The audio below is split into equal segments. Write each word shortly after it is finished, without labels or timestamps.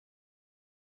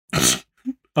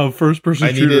of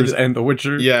first-person shooters and The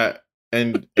Witcher. Yeah,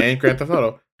 and Grand Theft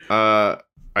Auto.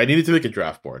 I needed to make a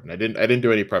draft board, and I didn't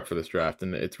do any prep for this draft,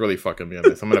 and it's really fucking me on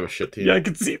this. I'm gonna have a shit team. Yeah, I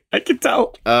can see. I can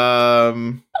tell.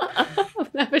 I'm gonna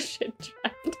have a shit draft.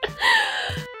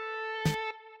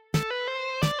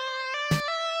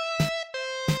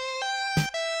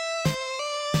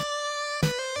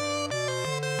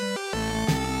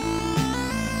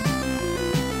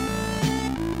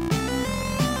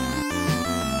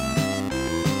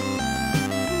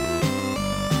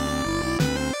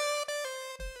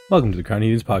 Welcome to the Crown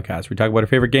News Podcast. We talk about our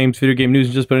favorite games, video game news,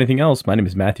 and just about anything else. My name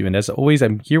is Matthew, and as always,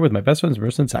 I'm here with my best friends,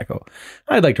 Marissa and Sacco.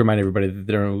 I'd like to remind everybody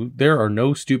that there are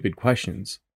no stupid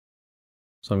questions.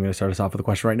 So I'm going to start us off with a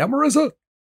question right now. Marissa!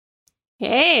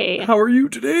 Hey! How are you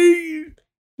today?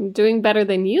 I'm doing better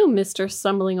than you, Mr.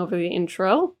 Stumbling over the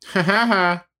intro.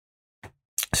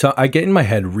 So I get in my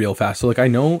head real fast. So like I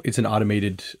know it's an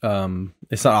automated, it's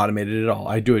not automated at all.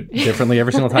 I do it differently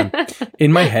every single time.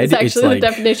 In my head, it's actually like the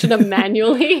definition of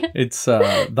manually. It's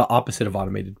the opposite of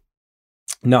automated.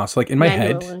 No, so like in my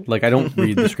head, like I don't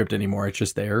read the script anymore. It's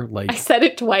just there. Like I said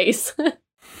it twice.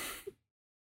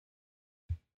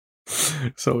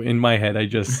 So in my head, I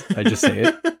just say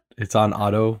it. It's on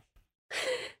auto.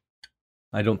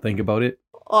 I don't think about it.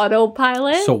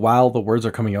 Autopilot. So while the words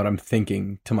are coming out, I'm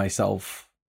thinking to myself,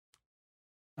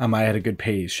 am I at a good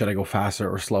pace? Should I go faster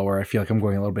or slower? I feel like I'm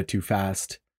going a little bit too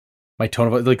fast. My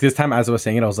tone of like this time as I was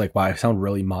saying it, I was like, wow, I sound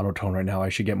really monotone right now. I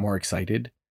should get more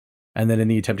excited. And then in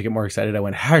the attempt to get more excited, I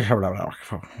went,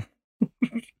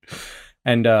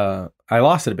 and I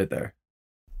lost it a bit there.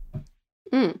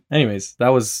 Anyways,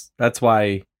 that's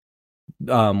why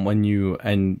when you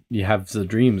have the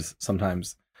dreams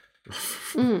sometimes.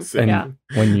 And yeah.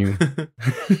 when you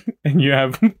and you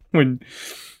have when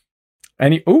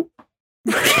any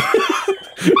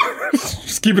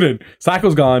just keep it in.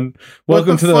 Sacco's gone.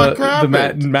 Welcome to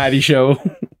the Maddie show.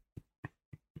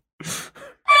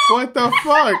 What the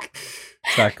fuck?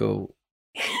 Sacco.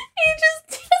 He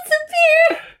just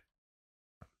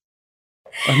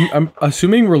disappeared. I'm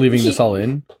assuming we're leaving this all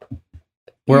in.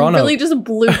 We're on really just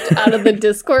blooped out of the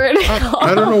Discord.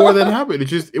 I don't know where that happened.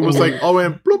 It was like all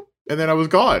went bloop, and then I was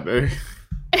gone.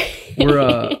 We're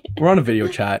on a video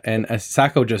chat, and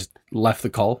Sacco just left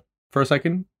the call for a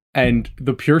second, and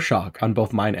the pure shock on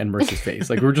both mine and Merce's face.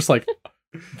 Like we're just like,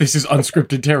 this is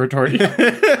unscripted territory.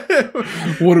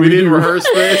 What do we didn't do? rehearse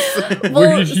this. Well,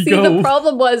 Where did he go? the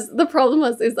problem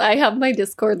was I have my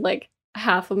Discord like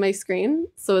half of my screen,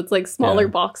 so it's like smaller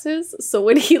boxes. So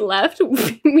when he left,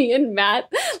 me and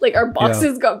Matt, like our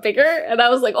boxes got bigger, and I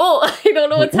was like, oh, I don't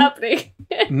know what's happening.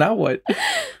 Now what?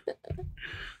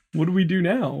 What do we do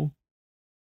now?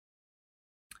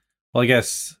 Well, I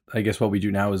guess what we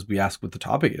do now is we ask what the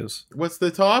topic is. What's the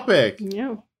topic?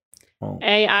 Yeah. Well.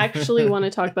 I actually want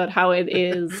to talk about how it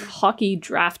is hockey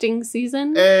drafting season.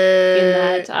 In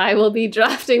that I will be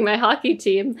drafting my hockey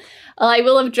team. I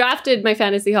will have drafted my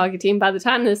fantasy hockey team by the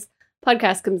time this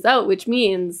podcast comes out, which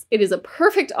means it is a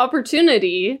perfect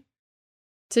opportunity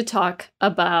to talk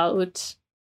about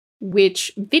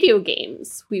which video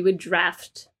games we would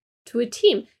draft to a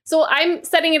team. So I'm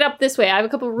setting it up this way. I have a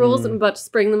couple of rules. I'm about to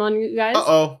spring them on you guys.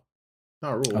 Uh-oh.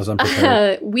 Not rules. I was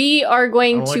unprepared. We are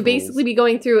going to like basically be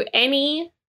going through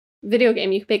any video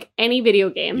game. You can pick any video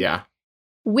game. Yeah.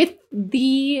 With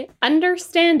the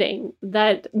understanding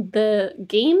that the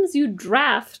games you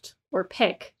draft or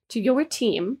pick to your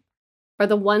team are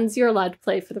the ones you're allowed to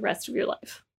play for the rest of your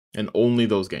life. And only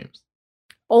those games.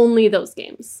 Only those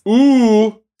games.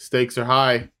 Ooh. Stakes are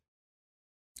high.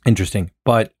 Interesting.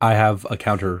 But I have a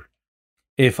counter.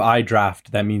 If I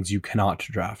draft, that means you cannot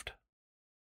draft.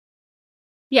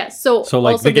 Yes, so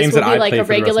like also the games that I like play a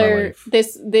for the rest of my regular life.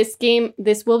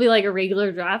 this will be like a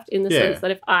regular draft in the sense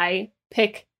that if I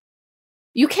pick,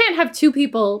 you can't have two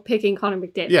people picking Connor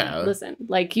McDavid. Yeah. Listen,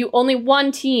 like only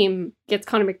one team gets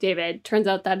Connor McDavid. Turns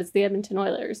out that is the Edmonton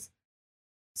Oilers.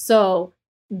 So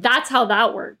that's how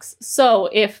that works. So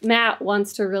if Matt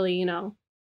wants to really,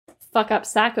 fuck up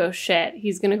Sacco shit,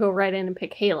 he's gonna go right in and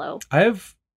pick Halo.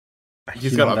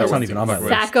 He's got that's not even on my list.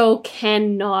 Sacco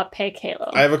cannot pick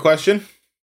Halo. I have a question.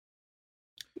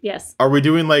 Yes. Are we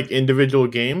doing like individual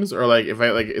games, or like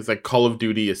it's like Call of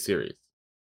Duty a series?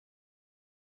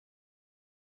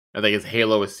 I think it's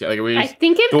Halo a series. Like, I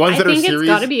think it's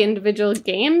got to be individual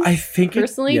games. I think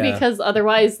personally, because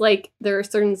otherwise, like there are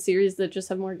certain series that just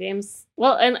have more games.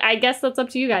 Well, and I guess that's up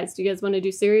to you guys. Do you guys want to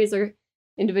do series or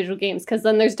individual games? Because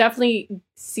then there's definitely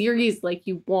series like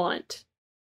you want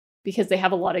because they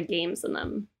have a lot of games in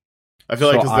them. I feel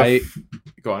like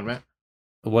go on, Matt.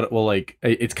 what? Well, like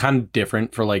it's kind of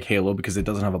different for like Halo because it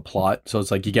doesn't have a plot. So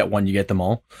it's like you get one, you get them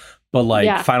all. But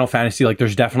like Final Fantasy, like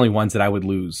there's definitely ones that I would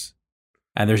lose,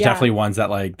 and there's definitely ones that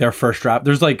like their first draft.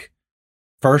 There's like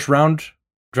first round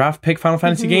draft pick Final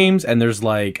Fantasy games, and there's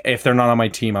like if they're not on my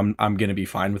team, I'm gonna be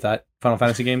fine with that Final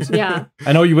Fantasy games. Yeah,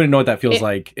 I know you wouldn't know what that feels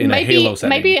like in a Halo setting.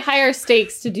 Might be higher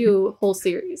stakes to do whole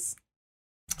series.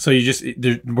 So you just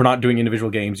we're not doing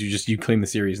individual games. You claim the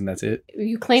series and that's it.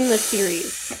 You claim the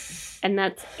series, and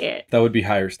that's it. That would be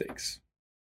higher stakes.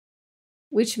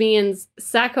 Which means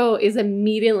Sacco is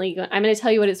immediately going. I'm going to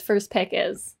tell you what his first pick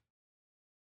is.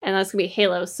 And that's going to be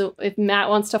Halo. So if Matt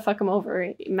wants to fuck him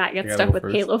over, Matt gets stuck with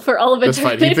Halo for all of eternity.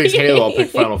 That's fine. He picks Halo, I'll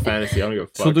pick Final Fantasy. I don't give a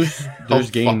fuck. So there's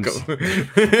games.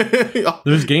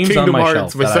 There's games Kingdom on my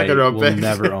Hearts, shelf that I will pick.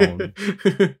 never own.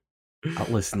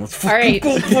 Listen, let's all right.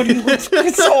 go, buddy. Let's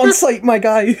get on site, my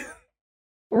guy.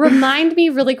 Remind me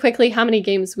really quickly how many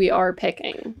games we are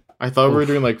picking. I thought we were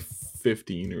doing like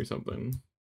 15 or something.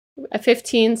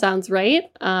 15 sounds right.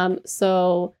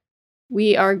 So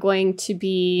we are going to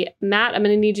be Matt. I'm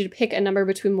going to need you to pick a number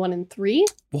between 1 and 3.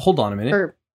 Well, hold on a minute.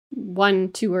 Or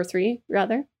 1, 2, or 3,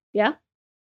 rather. Yeah.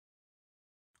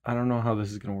 I don't know how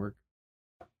this is going to work.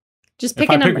 Just pick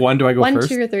a number. If I pick 1, do I go 1, first?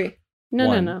 2, or 3. No,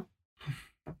 1. no.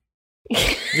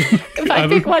 If I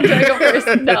pick 1, do I go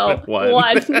first? No. 1.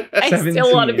 I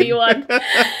still want to be 1.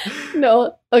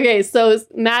 No. Okay, so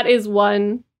Matt is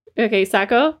 1. Okay,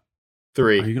 Sacco?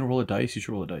 3. Are you going to roll a dice? You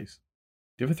should roll a dice.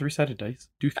 Do you have a 3-sided dice?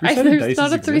 Do 3-sided dice There's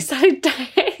not a 3-sided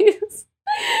dice.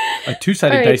 A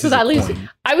 2-sided dice so is that a leaves, coin.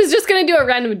 I was just going to do a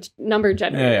random number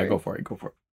generator. Yeah, go for it.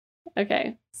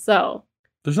 Okay, so.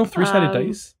 There's no 3-sided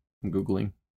dice? I'm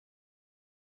Googling.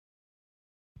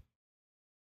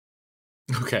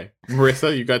 Okay.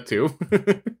 Marissa, you got 2.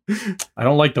 I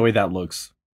don't like the way that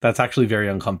looks. That's actually very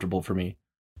uncomfortable for me.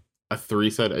 A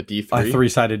D3? A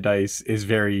 3-sided dice is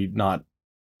very not...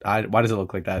 why does it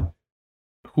look like that?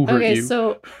 Who hurt you? Okay,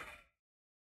 so...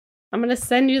 I'm going to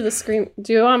send you the screen.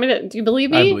 Do you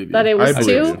believe me? I believe you. That it was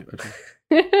 2?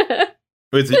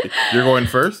 Wait, so you're going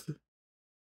first?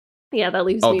 Yeah, that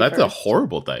leaves me that's first. a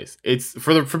horrible dice. It's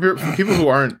for people who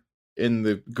aren't in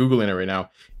the Googling it right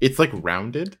now. It's like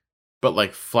rounded, but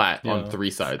like flat on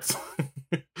 3 sides.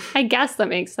 I guess that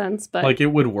makes sense, but like it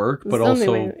would work, but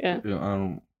also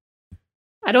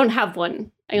I don't have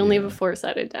one. I only have a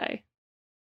 4-sided die.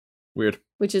 Weird.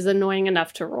 Which is annoying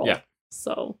enough to roll. Yeah.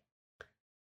 So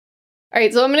all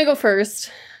right, so I'm gonna go first,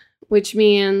 which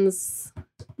means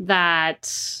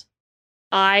that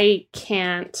I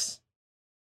can't.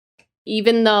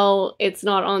 Even though it's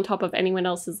not on top of anyone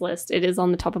else's list, it is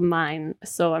on the top of mine.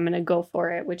 So I'm going to go for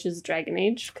it, which is Dragon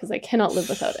Age, because I cannot live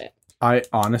without it. I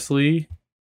honestly,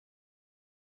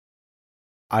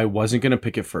 I wasn't going to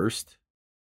pick it first.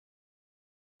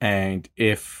 And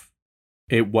if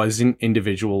it wasn't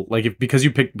individual, like because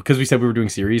we said we were doing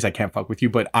series, I can't fuck with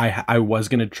you, but I was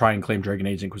going to try and claim Dragon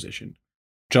Age Inquisition.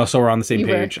 Just so we're on the same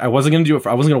page. I wasn't going to do it.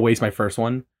 I wasn't going to waste my first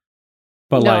one.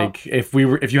 But like, if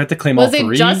you had to claim all 3,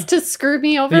 was it just to screw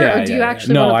me over, or do you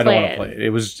actually? No, want to I don't want to play it. It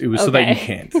was so that you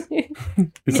can't.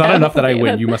 It's not enough that I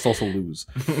win. You must also lose.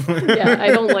 Yeah, I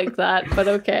don't like that, but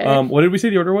okay. What did we say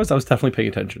the order was? I was definitely paying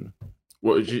attention.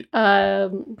 What would you?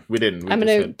 We didn't. I'm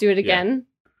gonna do it again.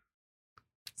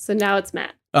 So now it's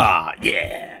Matt. Ah,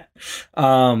 yeah.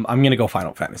 I'm gonna go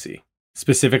Final Fantasy,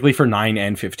 specifically for 9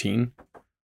 and 15.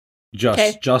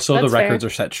 Just so the records are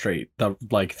set straight. The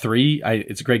 3,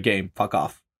 it's a great game. Fuck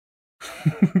off.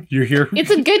 You're here. It's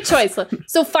a good choice.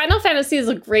 So Final Fantasy is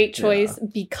a great choice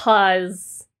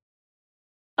because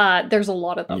there's a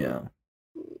lot of them. Yeah.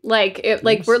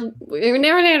 We're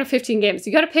narrowing down to 15 games.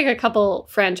 You got to pick a couple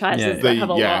franchises that have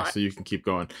a lot. So you can keep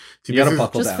going. See, you got to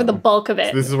buckle just down. for the bulk of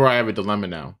it. So this is where I have a dilemma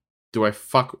now. Do I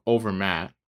fuck over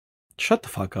Matt? Shut the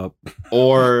fuck up.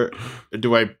 Or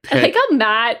do I pick? I like how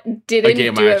Matt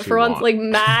didn't do it for once. Like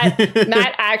Matt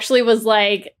actually was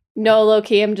like, no,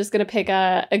 low-key, I'm just gonna pick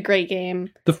a great game.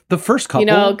 The first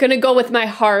couple, gonna go with my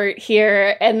heart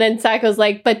here. And then Sacco's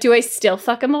like, but do I still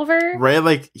fuck him over? Right,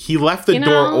 like he left the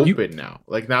door open now.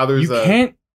 Like now there's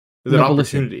an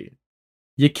opportunity.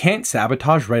 You can't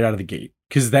sabotage right out of the gate.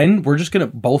 Because then we're just gonna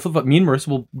me and Marissa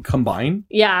will combine.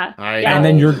 Yeah, and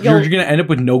then you're gonna end up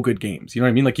with no good games. You know what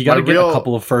I mean? Like you gotta get a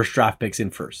couple of first draft picks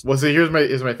in first. Well, so here's my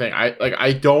thing. I'm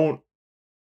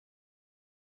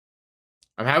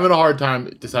having a hard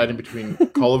time deciding between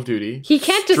Call of Duty. He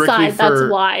can't decide. That's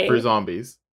why for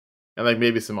zombies, and like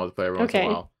maybe some multiplayer once in a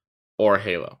while, or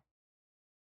Halo.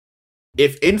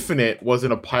 If Infinite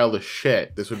wasn't a pile of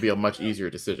shit, this would be a much easier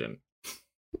decision.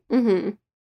 Mm-hmm.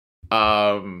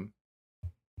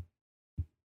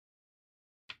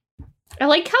 I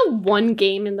like how one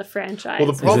game in the franchise.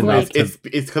 Well, the problem is like, it's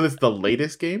because it's the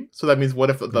latest game. So that means what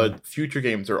if the future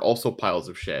games are also piles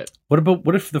of shit? What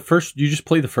if you just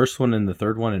play the first one and the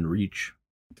third one and Reach?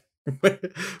 what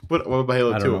about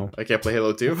Halo 2? Know. I can't play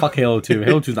Halo 2? Fuck Halo 2.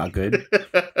 Halo 2's not good.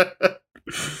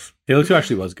 Halo 2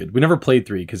 actually was good. We never played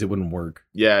 3 because it wouldn't work.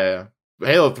 Yeah.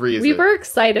 Halo 3 is we were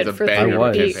excited for 3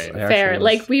 to be fair.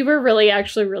 Like, we were really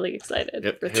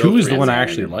excited. For 2 is the one I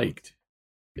actually liked.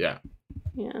 Yeah.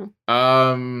 Yeah.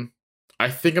 I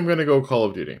think I'm gonna go Call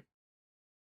of Duty.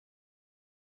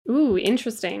 Ooh,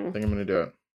 interesting. I think I'm gonna do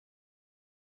it.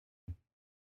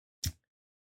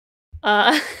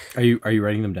 Are you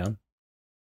writing them down?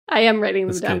 I am writing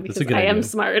them down because I am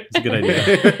smart. It's a good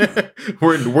idea.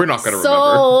 we're not gonna remember.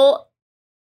 So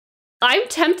I'm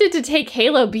tempted to take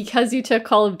Halo because you took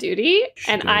Call of Duty,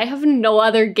 and I have no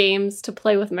other games to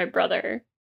play with my brother.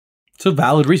 It's a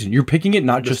valid reason. You're picking it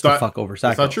not just to fuck over Sacco.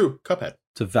 That's not true. Cuphead.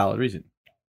 It's a valid reason.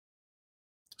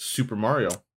 Super Mario.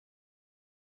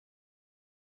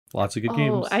 Lots of good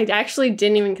games. I actually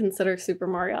didn't even consider Super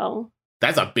Mario.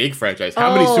 That's a big franchise.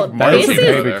 How many Super Mario games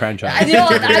are there? Franchise. You know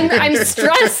what? I'm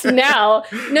stressed now.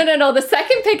 No. The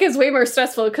second pick is way more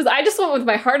stressful because I just went with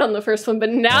my heart on the first one, but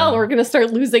now we're gonna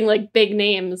start losing like big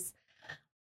names.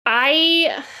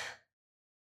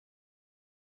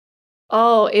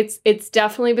 It's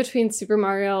definitely between Super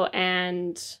Mario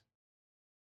and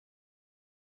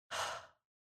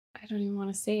I don't even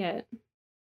want to say it.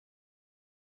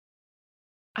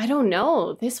 I don't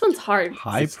know. This one's hard.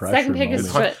 High pressure. Second pick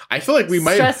is I feel like we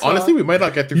might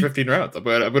not get through 15 rounds. I'm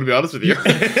going to be honest with you.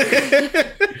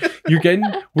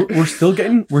 We're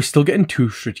still getting too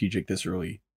strategic this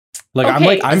early. Like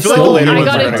okay, I'm still I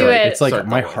gotta do it. It's like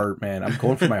my heart, man. I'm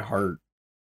going for my heart.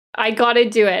 I gotta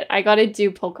do it. I gotta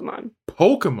do Pokemon.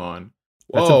 Pokemon.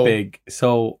 That's a big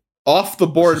off the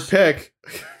board pick.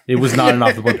 It was not an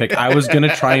off the board pick. I was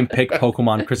gonna try and pick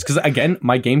Pokemon Crystal because again,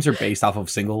 my games are based off of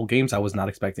single games. I was not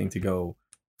expecting to go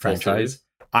franchise.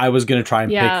 I was gonna try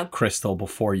and pick Crystal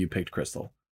before you picked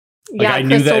Crystal. Like, I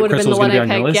knew that Crystal was going to be on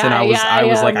your list, and I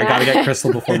was like, I got to get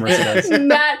Crystal before Mercedes.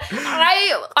 Matt,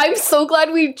 I'm so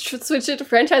glad we switched it to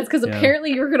franchise because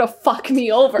apparently you're going to fuck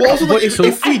me over. Well, also, like,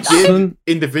 if we did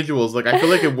individuals, like I feel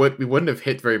like we wouldn't have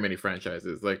hit very many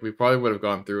franchises. Like we probably would have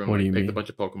gone through and picked a bunch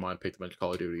of Pokemon, picked a bunch of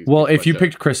Call of Duty. Well, if you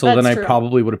picked Crystal, then I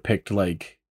probably would have picked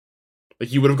like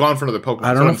you would have gone for another Pokemon.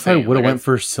 I don't know if I would have went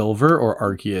for Silver or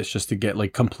Arceus just to get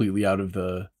like completely out of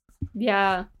the.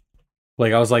 Yeah.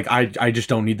 Like I was like, I just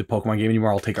don't need the Pokemon game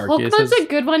anymore. I'll take Arceus. Pokemon's a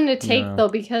good one to take though,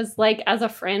 because like as a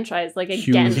franchise, like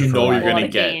again, you're gonna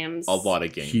get games. a lot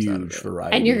of games, huge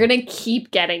variety, and you're gonna keep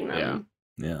getting them.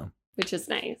 Yeah, which is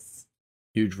nice.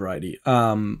 Huge variety.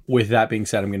 With that being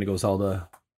said, I'm gonna go Zelda.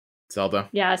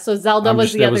 Yeah, so Zelda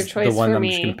was the other choice the one for I'm me.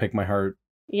 just gonna pick my heart.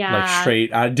 Yeah, like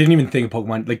straight. I didn't even think of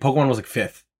Pokemon. Like Pokemon was like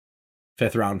fifth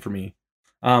round for me.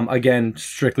 Again,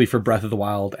 strictly for Breath of the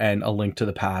Wild and A Link to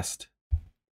the Past.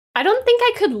 I don't think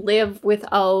I could live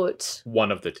without one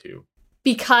of the two.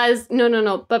 Because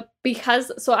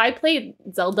so I played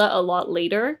Zelda a lot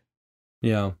later.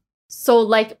 Yeah. So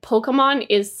like Pokemon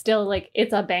is still like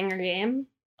it's a banger game,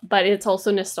 but it's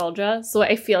also nostalgia. So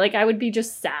I feel like I would be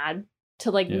just sad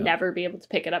to like never be able to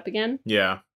pick it up again.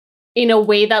 Yeah. In a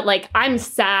way that like I'm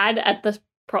sad at the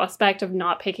prospect of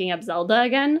not picking up Zelda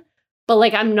again. But,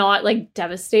 like, I'm not, like,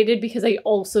 devastated because I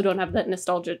also don't have that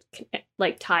nostalgia,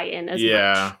 like, tie-in as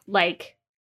much. Like,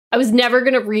 I was never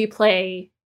going to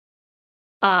replay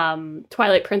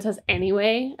Twilight Princess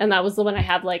anyway. And that was the one I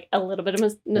had, like, a little bit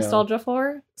of nostalgia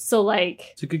for. So, like...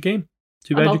 It's a good game.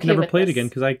 Too bad you can never play it again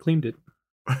because I cleaned it.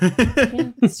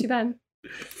 Yeah, it's too bad.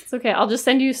 It's okay. I'll just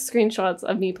send you screenshots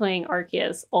of me playing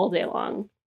Arceus all day long.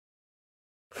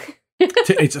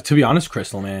 to be honest,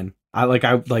 Crystal, man. I like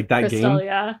that Crystal, game.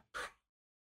 Yeah.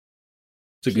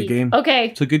 It's a good game. Okay.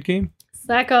 It's a good game.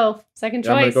 Sacco, second choice.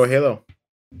 I'm going to go Halo.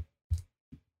 I'm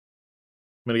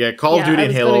going to get Call of Duty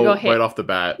and Halo right off the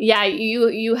bat. Yeah,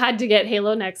 you had to get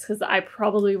Halo next because I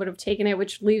probably would have taken it,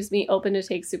 which leaves me open to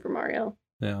take Super Mario.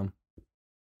 Yeah.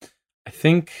 I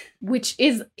think... Which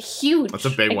is huge. That's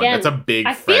a big one. That's a big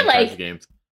franchise game.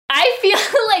 I feel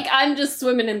like I'm just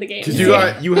swimming in the game. Because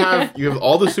you have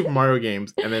all the Super Mario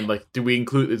games, and then like,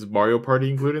 is Mario Party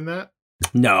included in that?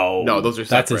 No, those are separate.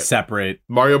 That's a separate.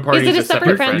 Mario Party is a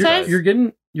separate franchise. You're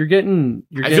getting.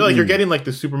 I feel like you're getting like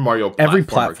the Super Mario every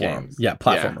platform. Games. Yeah,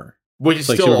 platformer. Which is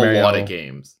like still a lot of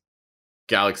games.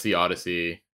 Galaxy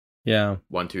Odyssey. Yeah.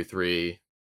 1, 2, 3.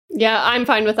 Yeah, I'm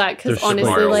fine with that because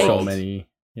honestly, like so many.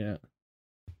 Yeah.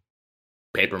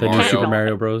 Paper Mario. Super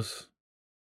Mario Bros.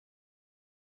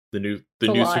 The new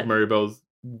Super Mario Bros.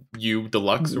 U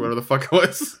Deluxe or whatever the fuck it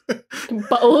was.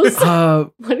 Bose. I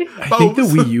think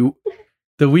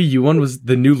the Wii U one was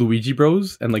the new Luigi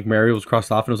Bros, and like Mario was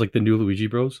crossed off, and it was like the new Luigi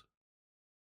Bros.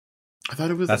 I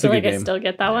thought it was. That's a good game. I still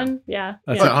get that one. Yeah.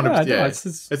 It's in all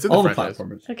the the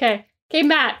platformers. Okay,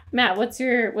 Matt, what's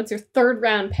your third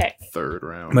round pick? Third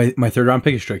round. My third round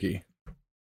pick is tricky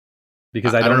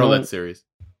because I don't know that series.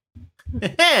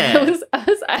 I was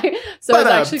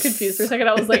actually confused for a second.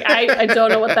 I was like, I don't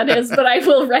know what that is, but I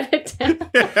will write it down.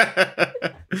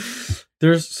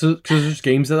 There's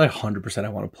games that 100% I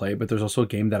want to play, but there's also a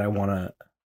game that I want to.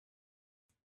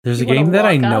 There's a game that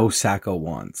I know Sacco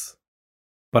wants,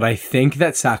 but I think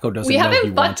that Sacco doesn't. We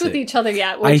haven't know fucked with each other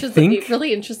yet, which is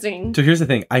really interesting. So here's the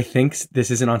thing: I think this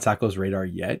isn't on Sacco's radar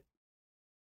yet.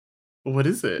 What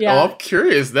is it? Yeah. Oh, I'm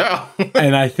curious now.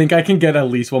 And I think I can get at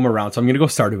least one more round, so I'm gonna go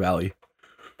Stardew Valley.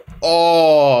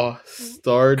 Oh,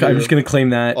 Stardew! I'm just gonna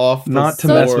claim that off not to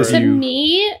mess with you.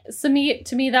 To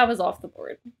me, that was off the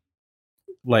board.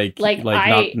 I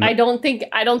don't think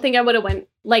I would have went.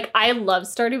 Like, I love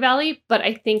Stardew Valley, but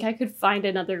I think I could find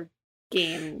another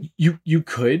game. You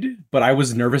could, but I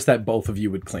was nervous that both of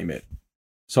you would claim it,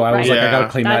 so I was like, I gotta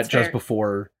claim that just fair.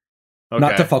 Before. Okay.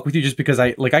 Not to fuck with you, just because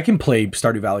I can play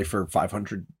Stardew Valley for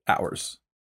 500 hours.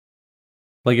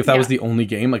 Like, if that was the only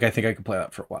game, like, I think I could play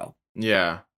that for a while.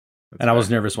 Yeah. And I was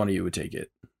nervous one of you would take it.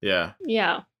 Yeah.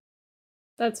 Yeah.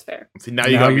 That's fair. See, now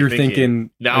you're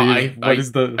thinking. Now I'm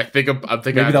thinking.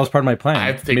 Maybe that was part of my plan. I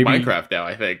have to take Minecraft now.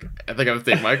 I think I have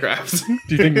to take Minecraft.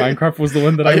 Do you think Minecraft was the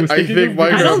one that I was thinking? I think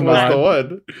Minecraft was the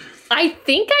one. I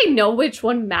think I know which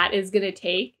one Matt is gonna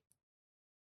take,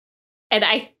 and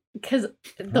because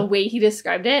the way he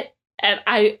described it, and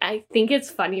I think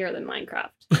it's funnier than Minecraft.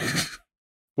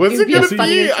 What's it gonna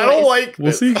be? I don't like.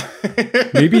 We'll see.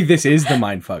 Maybe this is the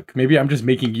mindfuck. Maybe I'm just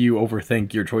making you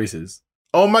overthink your choices.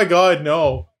 Oh my god,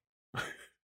 no.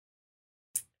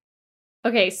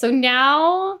 Okay, so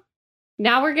now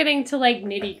we're getting to like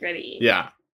nitty gritty. Yeah.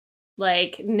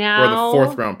 Like now, or the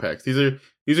fourth round picks. These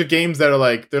are games that are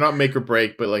like, they're not make or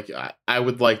break, but like I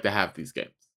would like to have these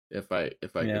games if I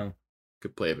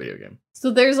could play a video game.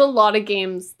 So there's a lot of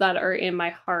games that are in my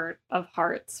heart of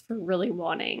hearts for really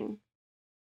wanting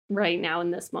right now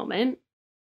in this moment.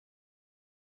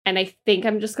 And I think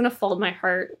I'm just going to fold my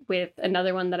heart with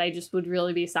another one that I just would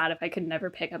really be sad if I could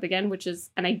never pick up again, which is,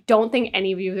 and I don't think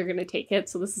any of you are going to take it,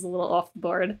 so this is a little off the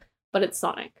board, but it's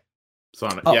Sonic.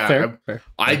 Sonic, oh, yeah. Fair.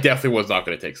 I definitely was not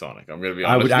going to take Sonic. I'm going to be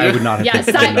honest. I would not have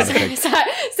taken it.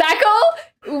 Sacco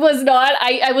was not,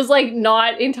 I was like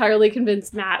not entirely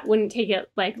convinced Matt wouldn't take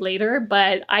it like later,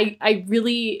 but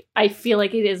I feel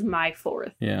like it is my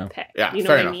fourth pick. Yeah, you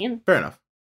know what I mean? Fair enough.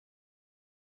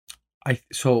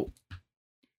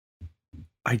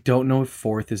 I don't know if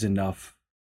fourth is enough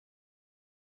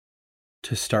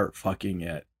to start fucking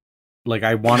it. Like,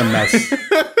 I want to mess.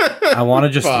 I want to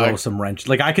just throw some wrench.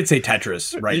 Like, I could say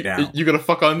Tetris right now. You gonna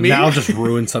fuck on me? That'll just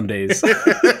ruin some days.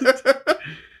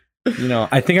 You know,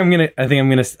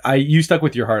 you stuck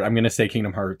with your heart. I'm gonna say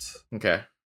Kingdom Hearts. Okay.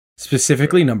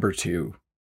 Specifically number 2.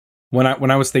 When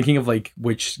I was thinking of like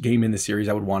which game in the series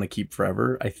I would want to keep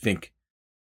forever, I think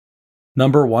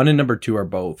number 1 and number 2 are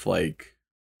both like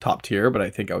top tier, but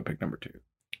I think I would pick number 2.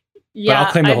 Yeah, but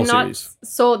I'll claim the whole series.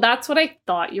 So that's what I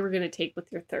thought you were going to take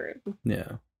with your third.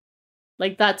 Yeah.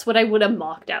 Like, that's what I would have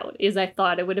mocked out, is I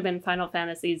thought it would have been Final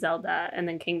Fantasy, Zelda, and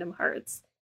then Kingdom Hearts.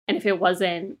 And if it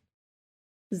wasn't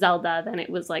Zelda, then it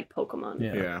was like Pokemon.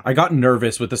 Yeah. I got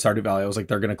nervous with the Stardew Valley. I was like,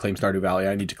 they're going to claim Stardew Valley.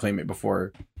 I need to claim it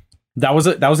before. That was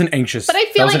an anxious. But I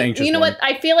feel like, you know what?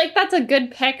 I feel like that's a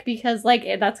good pick because like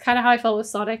that's kind of how I felt with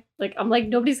Sonic. Like, I'm like,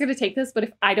 nobody's gonna take this, but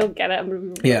if I don't get it, I'm gonna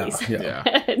be really sad. Yeah.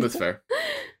 That's fair.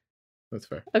 That's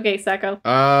fair. Okay, Sacco.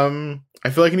 I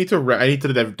feel like I need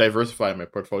to diversify my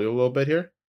portfolio a little bit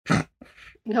here.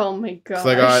 Oh my god! So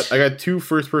I got 2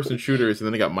 first-person shooters, and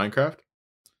then I got Minecraft.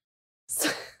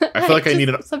 I feel like I need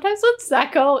it. Sometimes when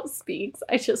Sacco speaks,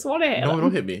 I just want to hit him. No,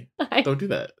 don't hit me. Don't do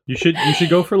that. You should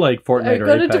go for like Fortnite or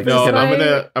Apex. No,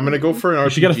 I'm gonna go for an RPG. You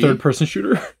should get a third-person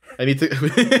shooter. I think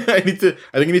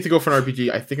I need to go for an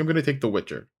RPG. I think I'm gonna take The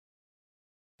Witcher.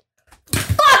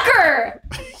 Fucker!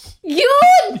 You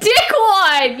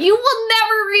dickwad! You will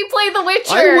never replay The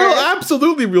Witcher. I will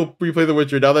absolutely replay The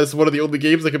Witcher. Now that's one of the only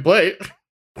games I can play.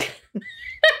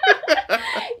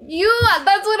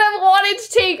 That's what I wanted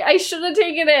to take. I should have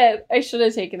taken it. I should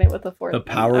have taken it with the fourth.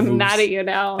 I'm mad at you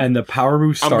now. And the power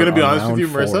moves. I'm gonna be honest with you,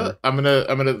 Marissa. I'm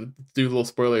gonna do a little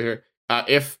spoiler here.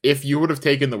 If you would have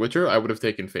taken The Witcher, I would have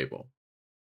taken Fable.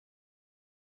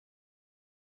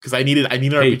 Because I need an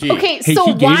RPG. Okay,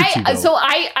 so why? So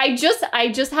I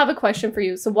just have a question for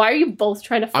you. So why are you both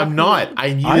trying to? I'm not.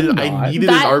 I needed an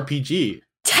RPG.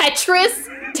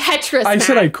 Tetris. I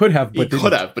said I could have, but he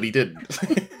could have, but he didn't.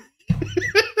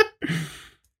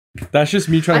 That's just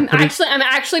me trying to I'm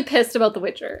actually pissed about The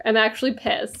Witcher. I'm actually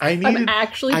pissed. I needed an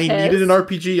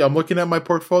RPG. I'm looking at my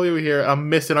portfolio here. I'm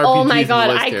missing RPGs. Oh my god,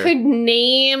 I could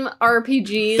name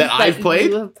RPGs that I've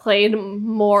played. You have played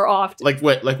more often. Like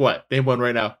what? Name one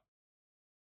right now.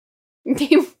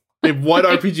 Name one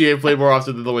RPG I've played more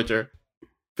often than The Witcher.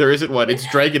 There isn't one. It's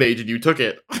Dragon Age, and you took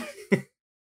it.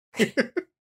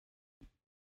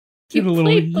 You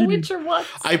played The Witcher once.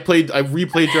 I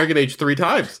replayed Dragon Age 3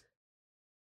 times.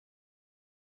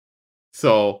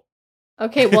 So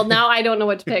okay, well now I don't know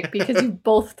what to pick because you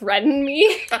both threatened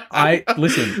me.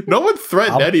 Listen. No one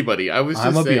threatened anybody. I'm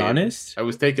gonna be honest. I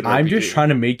was taking. I'm just trying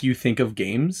to make you think of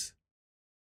games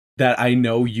that I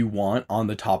know you want on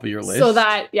the top of your list, so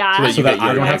that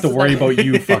I don't have to worry about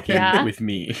you fucking with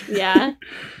me. Yeah.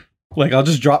 Like I'll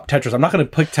just drop Tetris. I'm not gonna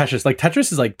pick Tetris. Like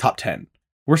Tetris is like top 10.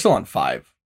 We're still on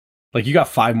 5. Like you got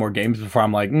 5 more games before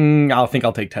I'm like, I'll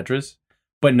take Tetris.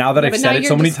 But now that I've said it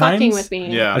so many times, with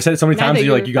me. Yeah, I've said it so many times that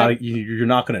you're like, you're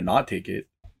not gonna not take it.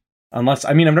 Unless,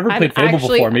 I mean, I've never played Fable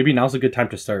before. Maybe now's a good time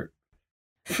to start.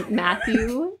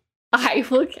 Matthew,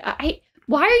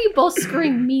 why are you both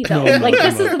screwing me though? Like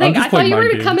this is the thing. I thought you were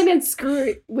gonna come in and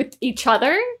screw with each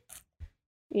other.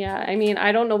 Yeah, I mean,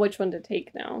 I don't know which one to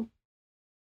take now.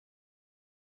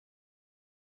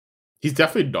 He's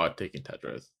definitely not taking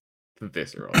Tetris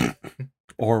this early.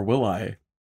 Or will I?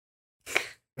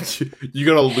 You're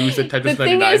gonna lose at Tetris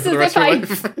 99 for the rest of your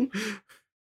life.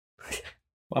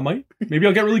 I might. Maybe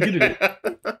I'll get really good at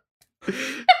it.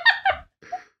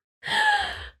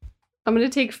 I'm gonna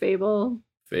take Fable.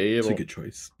 It's a good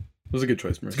choice. It was a good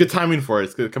choice, Marissa. It's good timing for it.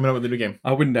 It's good coming out with a new game.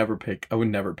 I would never pick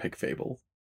Fable.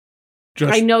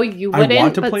 I know you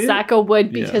wouldn't, but Sacco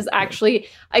would because actually,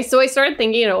 I started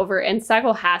thinking it over, and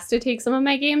Sacco has to take some of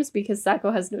my games because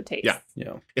Sacco has no taste.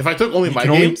 Yeah. If I took only my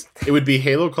games, it would be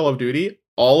Halo, Call of Duty,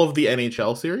 all of the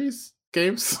NHL series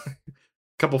games, a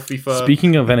couple FIFA.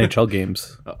 Speaking of NHL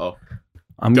games,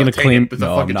 I'm going to claim it's a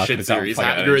fucking shit series.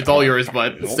 It's all yours,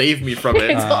 but save me from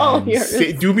it. It's all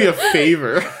yours. Do me a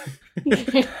favor.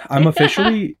 I'm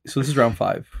officially. So this is round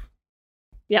 5.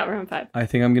 Yeah, round 5. I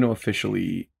think I'm going to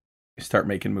officially start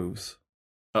making moves.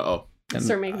 And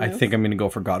I think I'm going to go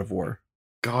for God of War.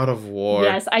 God of War.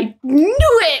 Yes, I knew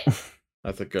it.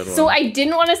 That's a good one. So I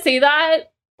didn't want to say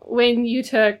that when you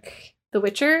took The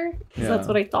Witcher, because that's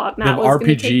what I thought Matt was going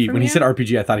to take from when you. he said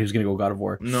RPG, I thought he was going to go God of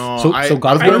War. No, so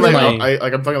God of War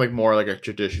I'm talking more like a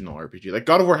traditional RPG. Like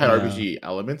God of War had RPG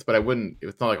elements, but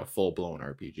it's not like a full blown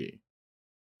RPG.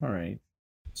 All right,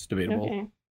 it's debatable. Okay.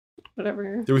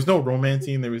 Whatever. There was no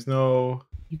romancing. There was no.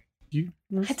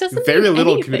 Very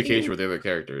little communication with the other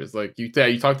characters. Like you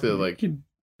talk to like. You could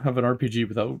have an RPG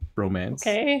without romance.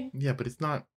 Okay. Yeah, but it's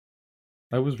not.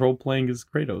 I was role playing as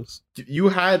Kratos. You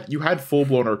had full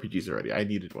blown RPGs already. I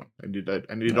needed one. I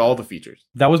needed all the features.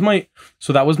 That was my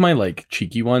like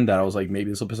cheeky one that I was like,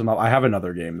 maybe this will piss him off. I have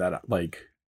another game that like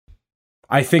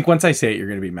I think once I say it you're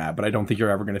gonna be mad, but I don't think you're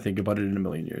ever gonna think about it in a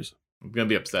million years. I'm gonna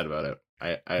be upset about it.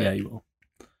 Yeah, you will.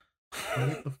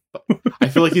 I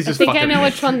feel like he's just I think I know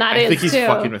which one that is. I think he's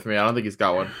fucking with me. I don't think he's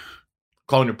got one.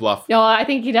 Calling your bluff. No, I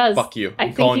think he does. Fuck you.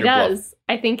 I think he does.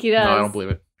 I think he does. No, I don't believe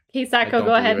it. Okay, Sacco,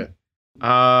 go ahead.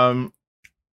 I'm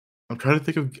trying to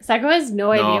think of. Sacco has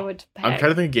no idea what to pick. I'm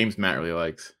trying to think of games Matt really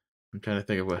likes. I'm trying to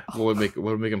think of what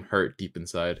would make him hurt deep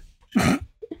inside. I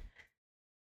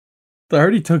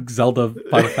already took Zelda,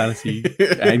 Final Fantasy,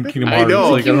 and Kingdom Hearts. I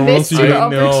know. Like,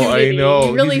 I know.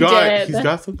 You really did. He's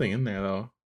got something in there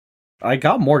though. I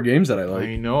got more games that I like.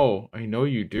 I know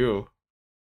you do.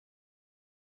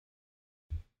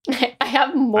 I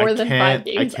have more than 5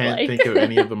 games. I can't think of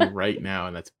any of them right now,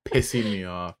 and that's pissing me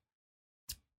off.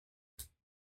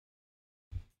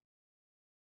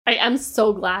 I am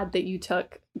so glad that you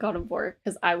took God of War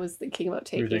because I was thinking about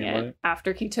taking it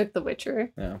after he took The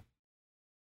Witcher. Yeah.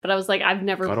 But I was like, I've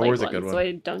never played one, so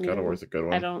I don't. God of War's a good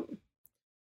one. I don't.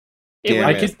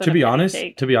 To be honest,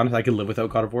 I could live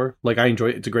without God of War. Like I enjoy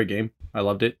it. It's a great game. I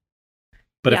loved it.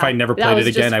 But if I never played it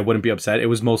again, I wouldn't be upset. It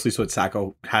was mostly so that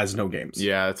Sacco has no games.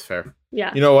 Yeah, that's fair.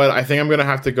 Yeah. You know what? I think I'm gonna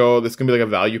have to go. This is gonna be like a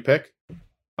value pick.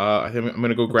 I think I'm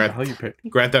gonna go Grand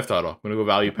Theft Auto. I'm gonna go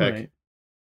value pick. Right.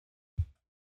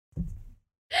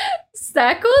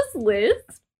 Sacco's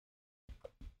list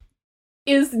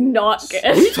is not good.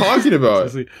 What are you talking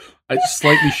about? It's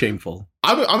slightly shameful.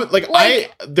 I'm gonna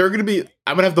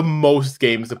have the most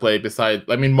games to play besides.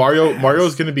 I mean,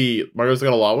 Mario's got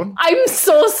a lot one. I'm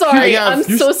so sorry. I'm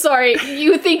so sorry.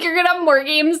 You think you're gonna have more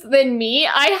games than me?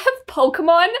 I have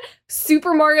Pokemon,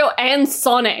 Super Mario, and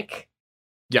Sonic.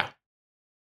 Yeah.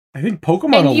 I think Pokemon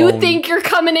and alone. you think you're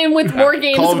coming in with more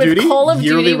games Call of with Duty? Call of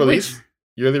Yearly Duty, release?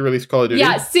 Yearly release Call of Duty?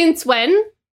 yeah, since when?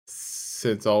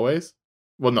 Since always?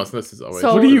 Well, no, this is always.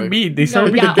 So- What do you mean? They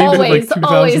started yeah, making games in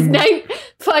like always 2000.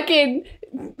 fucking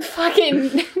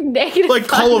negative. Like,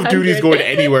 Call of 500. Duty's going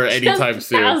anywhere anytime Just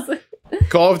soon. 1,000.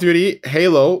 Call of Duty,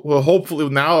 Halo. Well, hopefully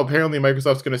now apparently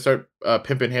Microsoft's going to start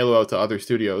pimping Halo out to other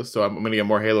studios, so I'm going to get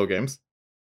more Halo games.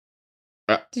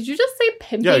 Did you just say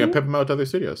pimping? Yeah, I can pimp them out to other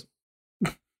studios.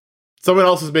 Someone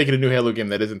else is making a new Halo game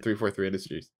that isn't 343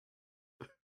 Industries.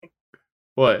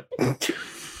 What?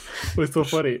 What's so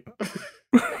funny?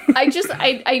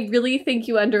 I really think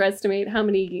you underestimate how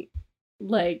many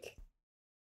like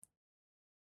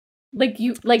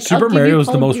Super Mario is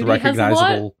the most Duty has a lot.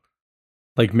 recognizable.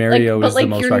 Like Mario is the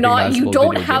most recognizable. You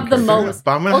don't video have game the character. most.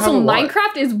 But I'm gonna Also, have a lot.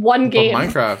 Minecraft is one But game.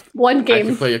 Minecraft, One I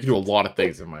game. can do a lot of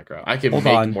things in Minecraft. I can Hold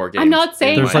make on. more games. I'm not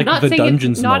saying There's, like, I'm not the saying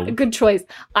dungeons it's not mode. a good choice.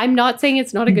 I'm not saying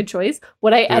it's not a good choice.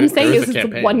 What I am There saying is is a it's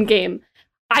campaign. one game.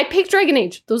 I picked Dragon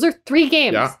Age. Those are 3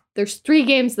 games. Yeah. There's 3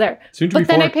 games there. Soon to be But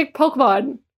then 4. I picked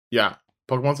Pokemon. Yeah,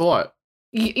 Pokemon's a lot.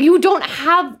 You don't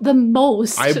have the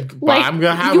most. But I'm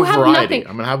gonna have you a variety. nothing.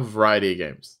 I'm gonna have a variety of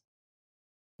games.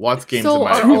 Lots of games So in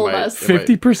my. are in all my- of us. in my-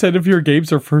 50% of your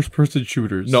games are first-person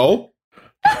shooters. No,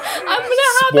 I'm gonna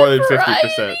have more a than variety.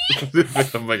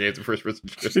 50% of my games are first person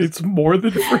shooters. It's more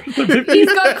than 50.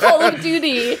 He's got Call of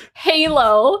Duty,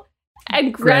 Halo,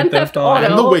 and Grand Theft Auto.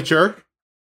 And The Witcher.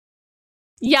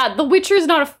 Yeah, The Witcher is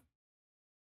not a.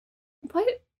 What?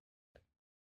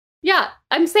 Yeah,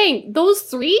 I'm saying those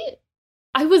 3.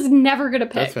 I was never gonna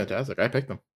pick. That's fantastic. I picked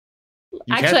them. You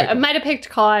can't Actually, pick I them. might have picked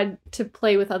COD to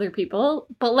play with other people,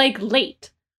 but like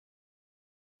late.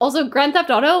 Also, Grand Theft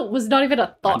Auto was not even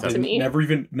a thought to me. Never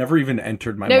even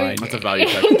entered my No, mind. That's a value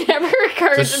pick. It never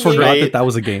occurred Just to me. Forgot Straight- that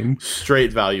was a game.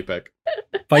 Straight value pick.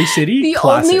 Vice City. The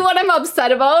classic. only one I'm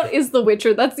upset about is The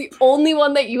Witcher. That's the only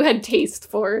one that you had taste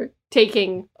for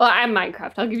taking. Well, I'm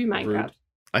Minecraft. I'll give you Minecraft. Rude.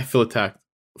 I feel attacked.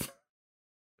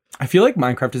 I feel like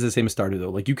Minecraft is the same as Stardew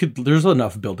though. Like you could, there's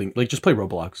enough building. Like just play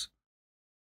Roblox.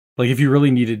 Like if you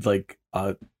really needed like,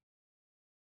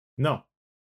 No,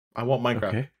 I want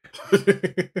Minecraft.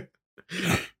 okay,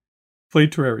 play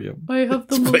Terrarium. I have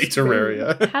the Let's most play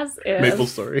Terraria. Has it. Maple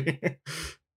Story.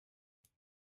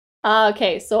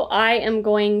 Okay, so I am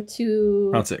going to.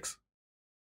 Round 6.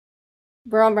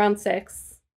 We're on round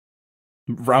 6.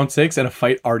 Round 6 and a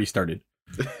fight already started.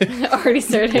 Already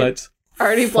started. Let's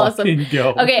Already blossomed. fucking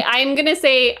go. Okay, I'm gonna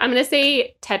say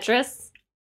Tetris,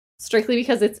 strictly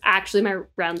because it's actually my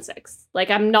round 6.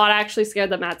 Like, I'm not actually scared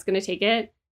that Matt's gonna take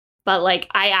it, but like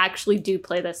I actually do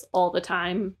play this all the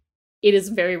time. It is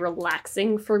very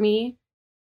relaxing for me.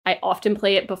 I often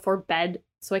play it before bed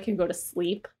so I can go to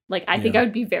sleep. Like, I think Yeah. I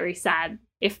would be very sad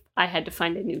if I had to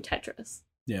find a new Tetris.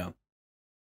 Yeah.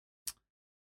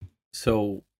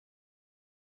 So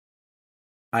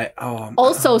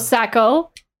Also,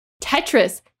 Sacco,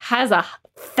 Tetris has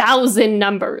 1,000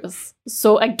 numbers.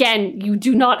 So again, you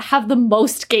do not have the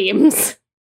most games.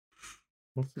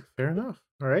 Well, fair enough.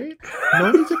 All right.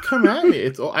 No need to come at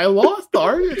me. I lost the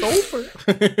argument. It's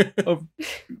over.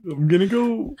 I'm gonna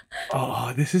go.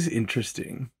 Oh, this is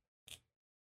interesting.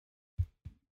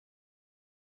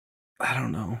 I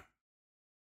don't know.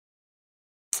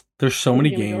 There's so many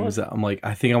What are you gonna go games that I'm like,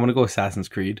 I think I want to go Assassin's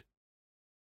Creed.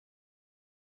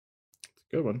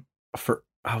 Good one. For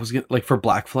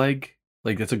Black Flag,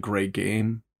 like that's a great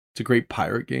game. It's a great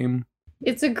pirate game.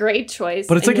 It's a great choice.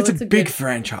 But it's I like know it's a big good-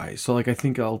 franchise, so like I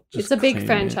think I'll just It's a big claim it.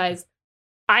 franchise.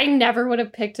 I never would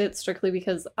have picked it strictly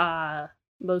because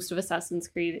most of Assassin's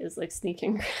Creed is like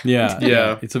sneaking around. Yeah, Yeah.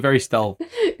 yeah. It's a very stealth.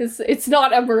 It's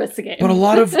not a Marissa game. But a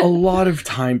lot of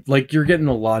time, like you're getting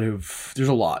a lot of. There's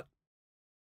a lot.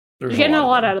 You're getting a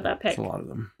lot of out of that pick. There's a lot of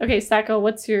them. Okay, Sacco,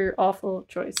 what's your awful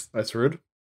choice? That's rude.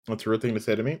 That's a rude thing to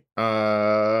say to me.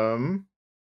 Trying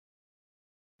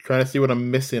to see what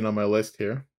I'm missing on my list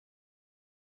here.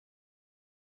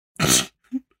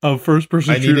 Of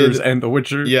first-person I needed- shooters and The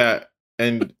Witcher. Yeah,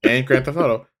 and Grand Theft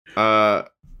Auto.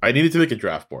 I needed to make a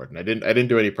draft board, and I didn't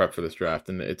do any prep for this draft,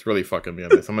 and it's really fucking me on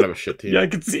this. I'm gonna have a shit team. Yeah, I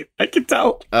can see. I can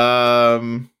tell.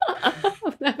 I'm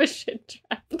gonna have a shit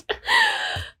draft.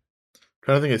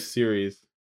 Trying to think of series.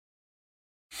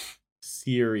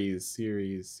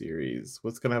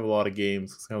 What's gonna have a lot of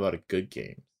games? What's gonna have a lot of good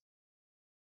games?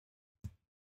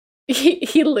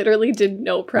 He literally did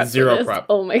no prep. Zero for this. prep.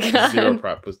 Oh my god. Zero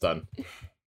prep was done.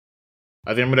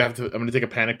 I think I'm gonna take a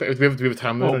panic pick. Do we have a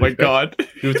time limit? Oh on my each pick? god! Do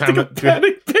we have time limit?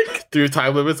 Panic pick. Do we have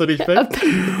time limits on each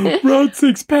pick? Round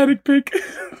 6 panic pick.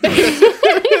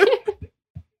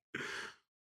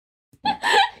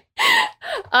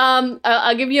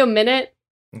 I'll give you a minute.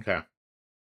 Okay.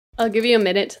 I'll give you a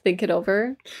minute to think it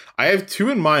over. I have 2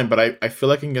 in mind, but I feel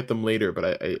like I can get them later.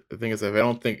 But the thing is, if I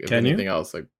don't think of anything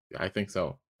else, like I think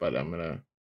so. But I'm gonna.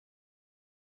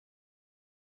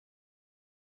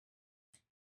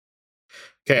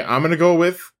 Okay, I'm gonna go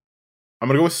with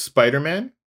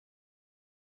Spider-Man.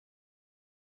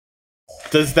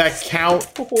 Does that count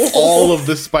all of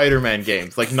the Spider-Man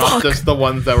games? Like, not just the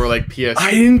ones that were like PS4?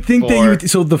 I didn't think that you would...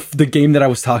 So the game that I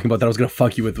was talking about that I was going to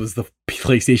fuck you with was the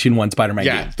PlayStation 1 Spider-Man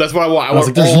game. Yeah, that's what I want. I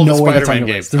want all the Spider-Man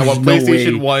games. I want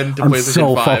PlayStation 1 to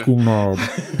PlayStation 5. Fucking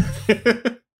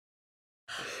mad.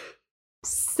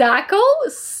 Sacco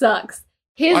sucks.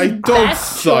 His I don't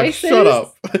best suck. choices Shut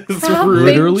up. It's have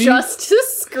literally been just to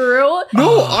screw.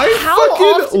 No, I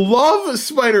fucking love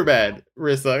Spider-Man,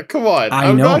 Rissa. Come on.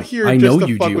 I'm not here I just know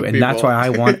to you fuck do, with and people. that's why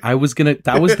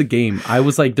that was the game. I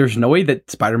was like, there's no way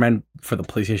that Spider-Man for the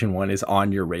PlayStation 1 is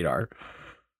on your radar.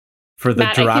 For the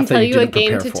Matt, draft that you didn't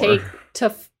prepare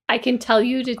for. I can tell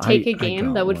you to take a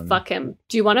game that would fuck him.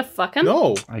 Do you want to fuck him?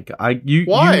 No.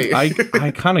 Why?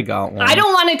 I kind of got one. I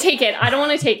don't want to take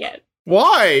it.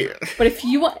 Why? But if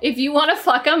you want to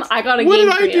fuck him, I got a what game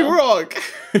did for I you. do wrong?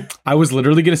 I was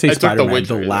literally going to say I took Spider-Man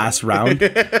the last round.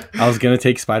 I was going to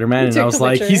take Spider-Man, and I was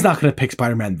like, he's not going to pick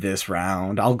Spider-Man this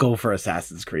round. I'll go for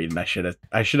Assassin's Creed, and I should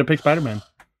have picked Spider-Man.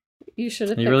 You should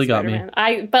have. You really got me.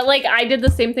 But I did the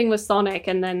same thing with Sonic,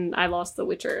 and then I lost The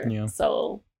Witcher. Yeah.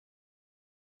 So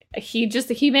he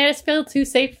made us feel too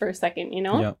safe for a second, you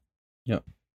know? Yep.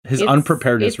 His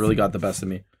unpreparedness really got the best of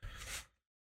me.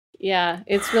 Yeah,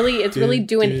 it's really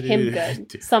doing him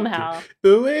good somehow.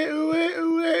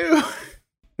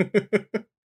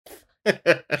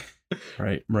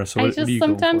 Right, Marissa.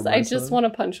 Sometimes I just want to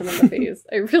punch him in the face.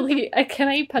 Can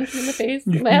I punch him in the face?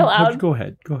 Am I allowed? Go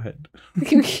ahead.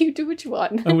 You do what you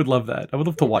want. I would love that. I would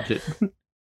love to watch it.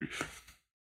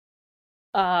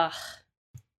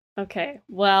 Okay.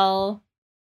 Well,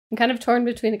 I'm kind of torn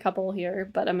between a couple here,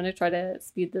 but I'm gonna try to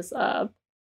speed this up.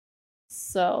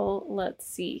 So let's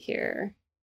see here.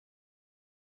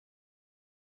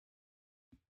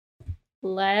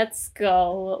 Let's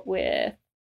go with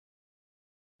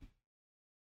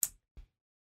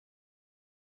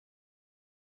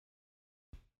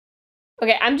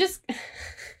okay, I'm just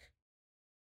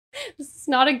this is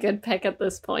not a good pick at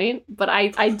this point, but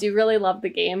I do really love the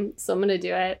game, so I'm gonna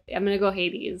do it. I'm gonna go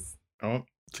Hades. Oh,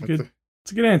 it's a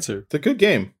good answer. It's a good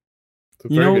game.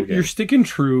 You're sticking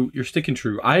true.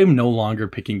 I am no longer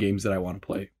picking games that I want to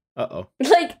play.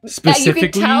 Like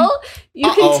specifically,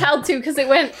 you can tell too, because it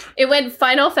went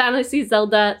Final Fantasy,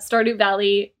 Zelda, Stardew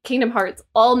Valley, Kingdom Hearts,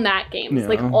 all Matt games,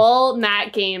 like all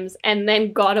Matt games, and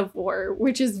then God of War,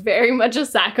 which is very much a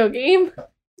Sacco game.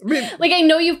 Like I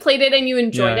know you've played it and you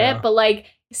enjoyed it, but like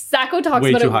Sacco talks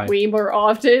about it way more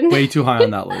often. Way too high on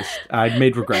that list. I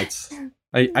made regrets.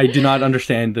 I do not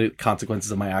understand the consequences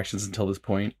of my actions until this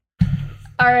point.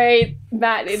 All right,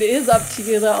 Matt, it is up to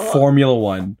you though. Formula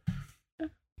 1.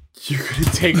 You're gonna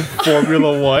take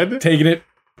Formula 1? Taking it,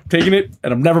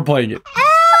 and I'm never playing it.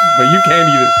 But you can't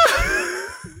either.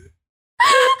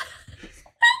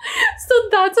 So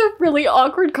that's a really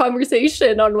awkward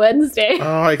conversation on Wednesday.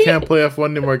 Oh, I can't play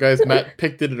F1 anymore, guys. Matt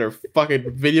picked it in our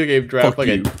fucking video game draft like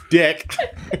a dick.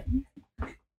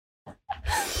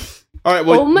 All right,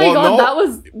 well, oh my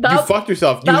god, no, you fucked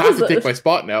yourself. You have to take my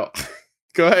spot now.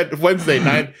 Go ahead, Wednesday,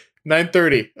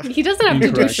 9:30. He doesn't have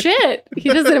to do shit. He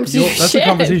doesn't have to do shit. That's a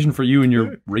conversation for you and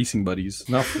your racing buddies.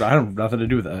 No, I have nothing to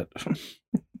do with that.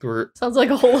 Sounds like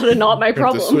a whole lot of not my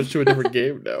problem. Have to switch to a different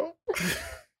game now.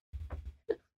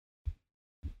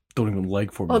 Don't even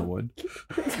like Formula 1.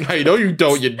 I know you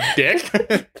don't, you dick.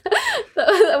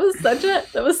 that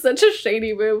was such a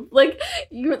shady move. Like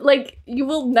you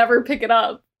will never pick it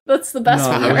up. That's the best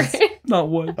part. Not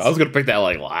once. I was gonna pick that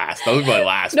like last. That was my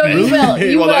last. No, you will.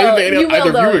 You will.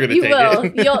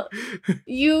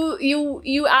 You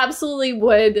You absolutely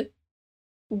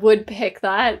would pick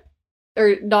that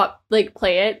or not like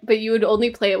play it, but you would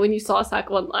only play it when you saw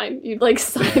Sacco online. You'd like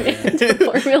sign into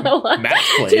Formula 1.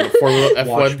 Matt's playing Formula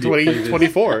F1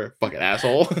 2024. Fucking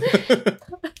asshole.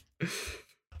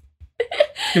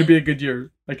 It's gonna be a good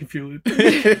year. I can feel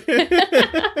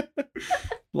it.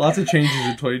 Lots of changes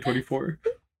in 2024.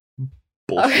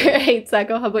 Bullshit. All right,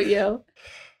 Sacco, how about you?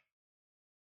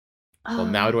 Well,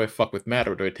 now do I fuck with Matt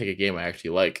or do I take a game I actually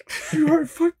like? You aren't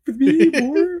fucking with me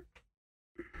anymore.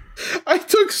 I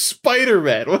took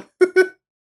Spider-Man.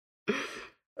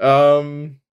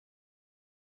 I'm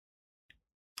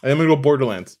gonna go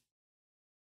Borderlands.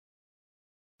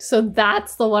 So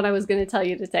that's the one I was going to tell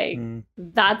you to take.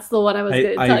 That's the one I was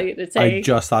going to tell you to take. I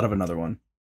just thought of another one.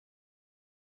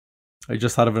 I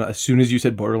just thought of it as soon as you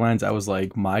said Borderlands. I was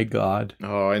like, my God.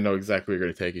 Oh, I know exactly what you're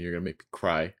gonna take, and you're gonna make me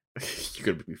cry. You're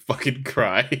gonna make me fucking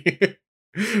cry.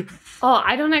 Oh,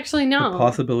 I don't actually know. The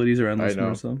possibilities are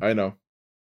endless. I know.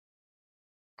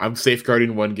 I'm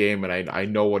safeguarding one game, and I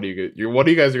know one of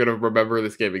you guys are gonna remember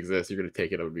this game exists. You're gonna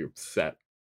take it and be upset.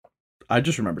 I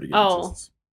just remembered a game exists.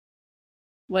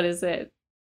 What is it?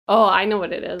 Oh, I know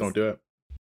what it is. Don't do it.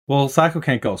 Well, Sacco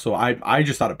can't go, so I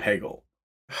just thought of Peggle.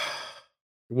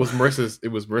 It was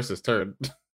Marissa's turn.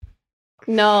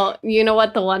 No, you know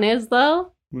what the one is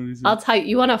though? What is it? I'll tell you.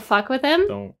 You want to fuck with him?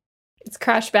 Don't. It's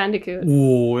Crash Bandicoot.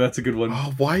 Oh, that's a good one.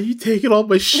 Oh, why are you taking all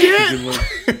my shit? That's a good one.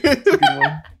 That's a good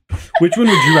one. Which one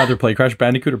would you rather play, Crash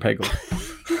Bandicoot or Peggle?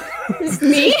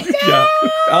 Me? Yeah,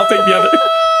 I'll take the other.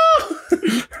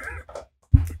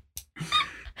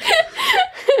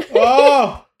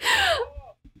 Oh!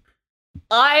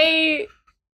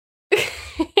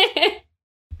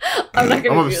 I'm not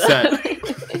gonna do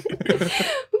that.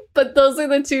 But those are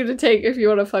the two to take if you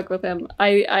want to fuck with him.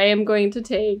 I am going to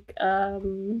take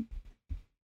I'm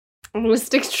gonna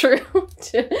stick true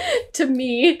to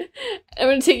me. I'm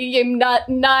gonna take a game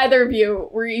neither of you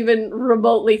were even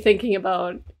remotely thinking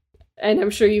about, and I'm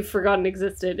sure you've forgotten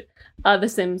existed. The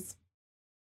Sims.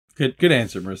 Good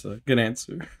answer, Marissa. Good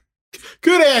answer.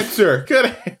 Good answer.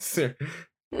 Good answer.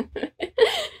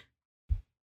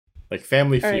 Like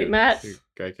Family Feud. All right, Matt.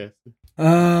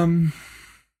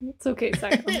 It's okay,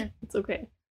 Zach. It's okay.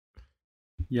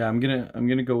 Yeah, I'm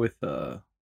gonna go with Peggle.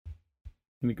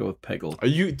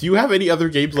 Do you have any other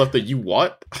games left that you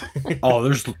want? Oh,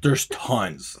 there's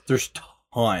tons. There's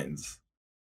tons.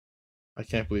 I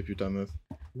can't believe you've done this.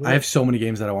 I have so many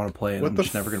games that I want to play, and I'm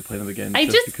just never gonna play them again.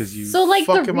 Because you. So like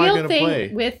the real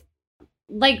thing with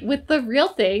the real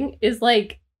thing is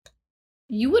like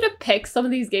you would have picked some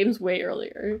of these games way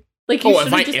earlier. Like you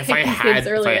should have just picked these games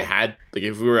earlier.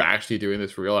 If we were actually doing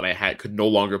this for real and I could no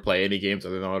longer play any games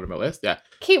other than on my list, yeah.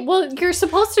 Okay, well you're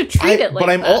supposed to treat it like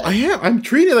that. I'm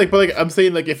treating it like, I'm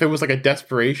saying like if it was like a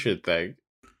desperation thing.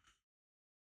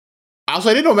 Also,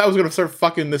 I didn't know Matt was gonna start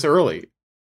fucking this early.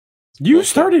 You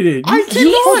started it. I did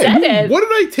not. What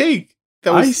did I take?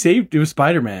 I saved. It was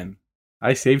Spider-Man.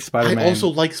 I saved Spider-Man. I also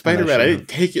like Spider-Man. I didn't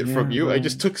take it from you. I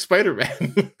just took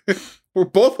Spider-Man. We're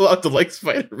both allowed to like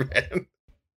Spider-Man.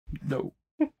 No.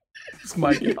 It's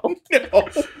my game. No.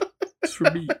 It's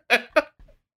for me.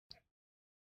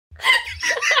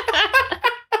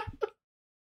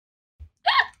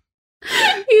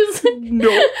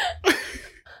 No.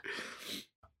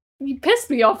 You pissed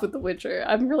me off with The Witcher.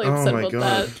 I'm really upset about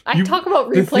that. I talk about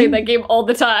replaying that game all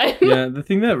the time. Yeah, the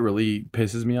thing that really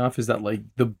pisses me off is that like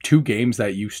the two games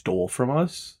that you stole from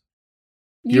us,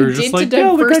 you're just like, to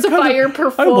diversify your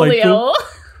portfolio.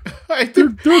 They're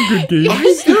good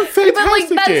games. They're fantastic but like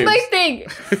that's games. my thing.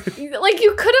 Like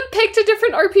you could have picked a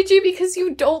different RPG because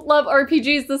you don't love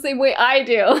RPGs the same way I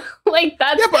do. Like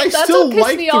that's yeah, but I that's still what pissed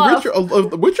like me The off. Witcher.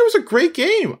 The Witcher was a great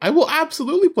game. I will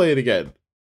absolutely play it again.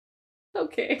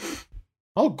 Okay.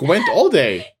 I'll Gwent all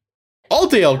day. All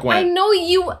day I'll Gwent. I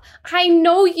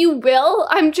know you will.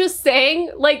 I'm just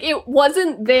saying, like, it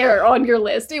wasn't there on your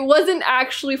list. It wasn't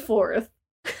actually fourth.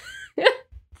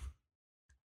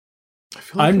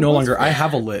 I'm no longer. I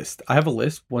have a list.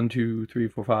 1, 2, 3,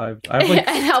 4, 5. I have like.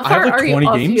 And how far are 20 you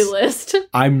off games. your list?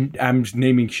 I'm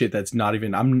naming shit that's not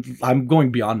even. I'm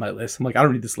going beyond my list. I'm like, I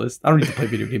don't need this list. I don't need to play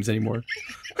video games anymore.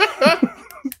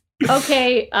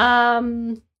 Okay.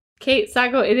 Kate,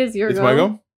 Sago, it is your go. It's my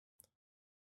go?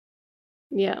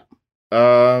 Yeah.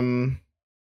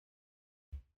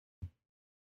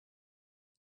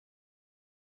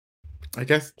 I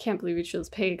guess. Can't believe you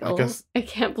chose Peggle. I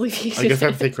can't believe you chose I guess I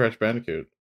have to take Crash Bandicoot.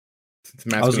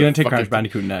 I was going to take Crash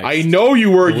Bandicoot next. I know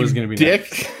you were, you dick.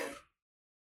 Next.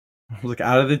 I was like,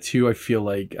 out of the two, I feel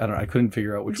like I couldn't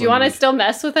figure out which one. Do you want to still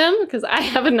mess with him? Because I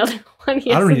have another one.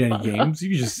 I don't need any games.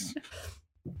 You just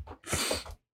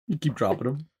keep dropping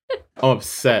them. I'm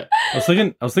upset. I was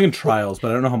thinking Trials,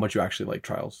 but I don't know how much you actually like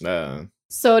Trials.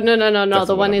 So no.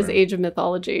 The one is Age of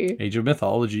Mythology. Age of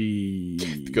Mythology.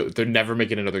 They're never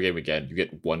making another game again. You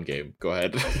get one game. Go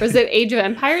ahead. Or is it Age of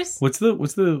Empires? What's the?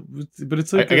 But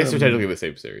it's like I guess they're technically the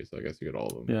same series. So I guess you get all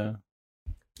of them.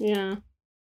 Yeah.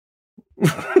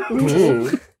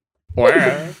 Ooh.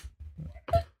 Where?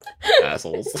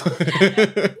 Assholes. I'm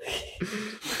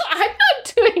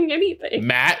not doing anything.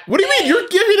 Matt, what do you mean? You're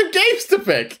giving him games to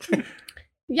pick.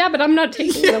 Yeah, but I'm not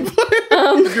taking them.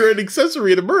 You're an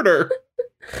accessory to murder.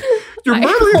 You're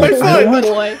murdering my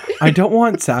son. I don't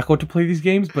want Sacco to play these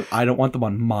games, but I don't want them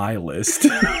on my list.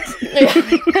 Yeah,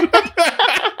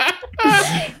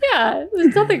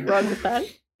 there's nothing wrong with that.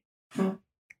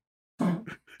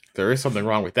 There is something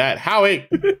wrong with that. Howie,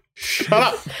 Shut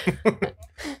up.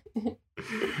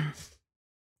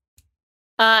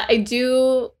 I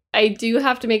do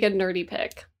have to make a nerdy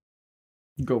pick.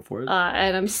 Go for it.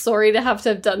 And I'm sorry to have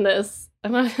done this.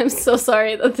 I'm so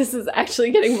sorry that this is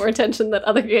actually getting more attention than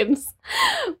other games.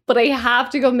 But I have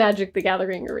to go Magic the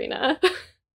Gathering Arena.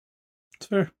 It's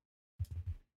fair.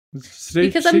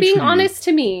 Because I'm being honest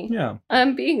to me. Yeah.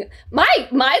 I'm being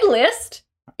my list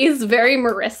is very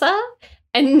Marissa,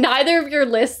 and neither of your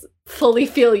lists fully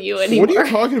feel you anymore. What are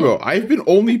you talking about? I've been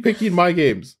only picking my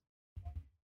games.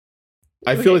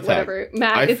 I feel attacked. Whatever.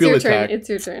 Matt, it's your turn. It's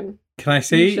your turn. Can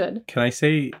I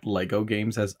say Lego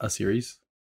games as a series?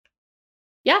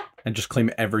 Yeah. And just claim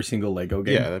every single Lego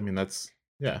game? Yeah, I mean I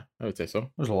would say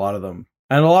so. There's a lot of them.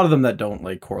 And a lot of them that don't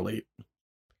like correlate.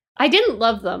 I didn't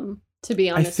love them, to be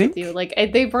honest with you. Like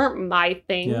they weren't my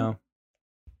thing. Yeah.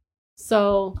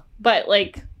 So, but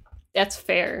like that's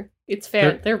fair. It's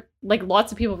fair. They're like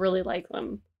lots of people really like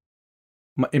them.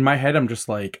 In my head, I'm just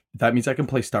like, that means I can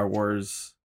play Star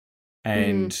Wars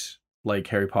and like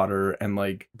Harry Potter and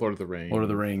like Lord of the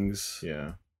Rings.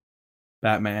 Yeah.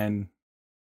 Batman.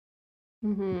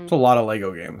 Mm-hmm. It's a lot of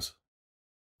Lego games.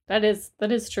 That is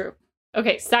true.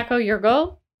 Okay, Sacco, your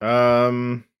go.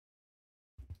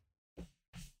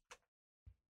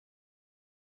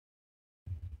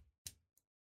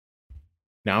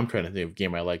 Now I'm trying to think of a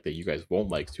game I like that you guys won't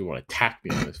like, so you want to attack me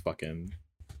on this fucking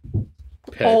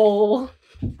pick. Oh.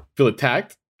 Feel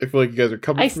attacked? I feel like you guys are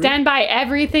coming. I stand by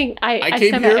everything. I came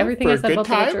stand here by everything for I a said good about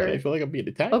time, the Witcher. and I feel like I'm being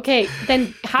attacked. Okay,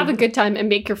 then have a good time and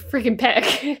make your freaking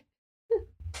pick.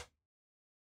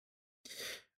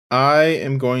 I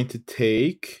am going to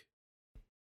take.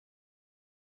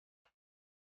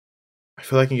 I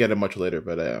feel like I can get it much later,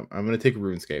 but I'm going to take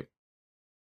RuneScape.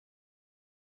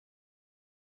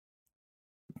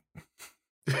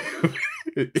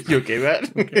 You okay,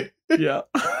 Matt? Okay. Yeah.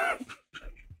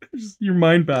 Your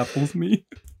mind baffles me.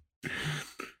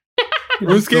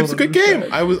 RuneScape's a good game.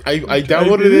 I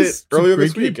downloaded it earlier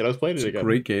this week and I was playing it again.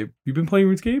 Great game. You've been playing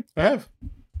RuneScape? I have.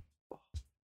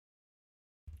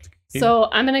 So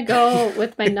I'm going to go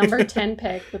with my number 10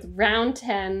 pick with round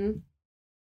 10.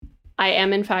 I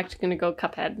am, in fact, going to go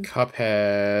Cuphead.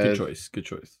 Good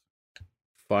choice.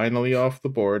 Finally off the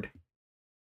board.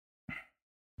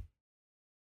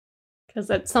 Because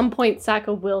at some point,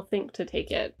 Sacco will think to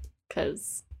take it.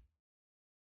 Because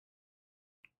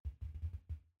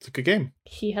it's a good game.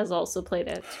 He has also played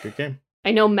it. It's a good game.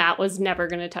 I know Matt was never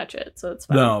going to touch it, so it's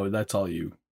fine. No, that's all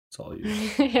you. It's all you.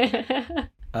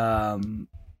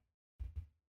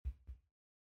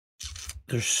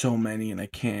 There's so many, and I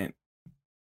can't.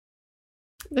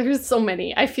 There's so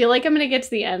many. I feel like I'm gonna get to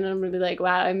the end and I'm gonna be like,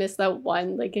 wow, I missed that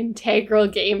one like integral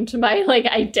game to my like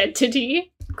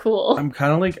identity. Cool. I'm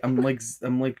kind of like I'm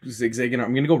zigzagging.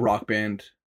 I'm gonna go Rock Band.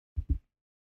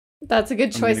 That's a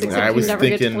good choice, except you never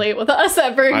get to play it with us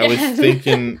ever again. I was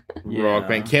thinking Rock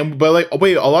Band. But like, oh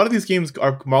wait, a lot of these games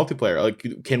are multiplayer.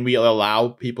 Like, can we allow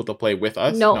people to play with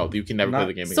us? No, you can never play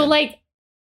the game again. So like,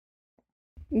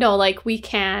 no, like we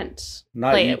can't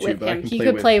play it with him. He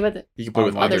could play with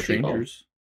other people.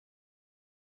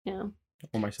 Yeah.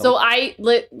 Or myself. So I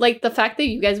like the fact that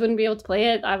you guys wouldn't be able to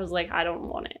play it. I was like, I don't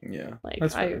want it. Yeah, like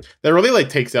that really like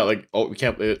takes out like, oh, we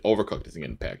can't play it. Overcooked isn't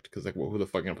getting picked because like, who the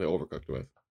fuck gonna play Overcooked with?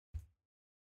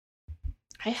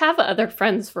 I have other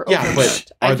friends for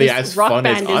Overcooked. But are they as fun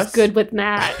as us? Rock Band is good with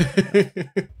Matt.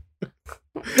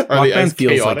 Rock Band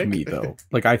feels like me though.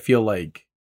 Like I feel like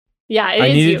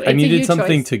I needed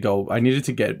something to go. I needed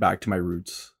to get back to my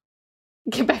roots.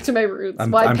 Get back to my roots.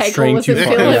 Why Peggle wasn't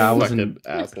feeling? Yeah, I wasn't.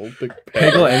 Asshole.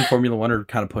 Peggle and Formula One are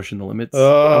kind of pushing the limits.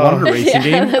 I wanted a racing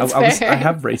game. I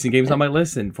have racing games on my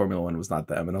list, and Formula One was not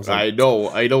them. And I was like, I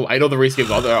know the race games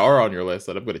are on your list,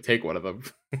 and I'm going to take one of them.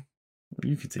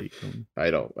 You could take them. I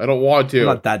don't want to. I'm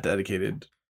not that dedicated.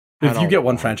 If you get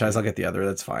one franchise, I'll get the other.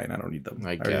 That's fine. I don't need them.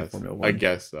 I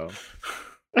guess so.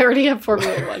 I already have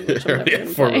Formula One. Which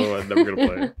I'm never going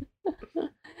to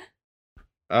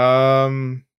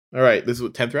play. All right, this is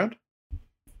what, 10th round?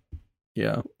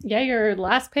 Yeah. Yeah, your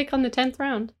last pick on the 10th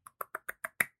round.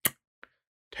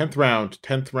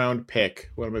 10th round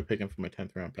pick. What am I picking for my 10th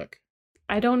round pick?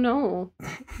 I don't know.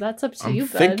 That's up to you,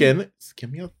 bud. I'm thinking,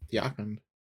 give me a Yakund.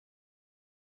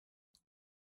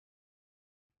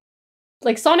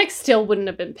 Like, Sonic still wouldn't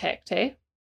have been picked, eh?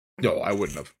 No, I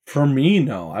wouldn't have. For me,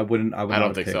 no, I wouldn't. I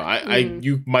don't think so.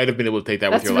 You might have been able to take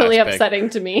that with your last pick. That's really upsetting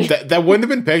to me. That wouldn't have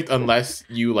been picked unless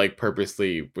you like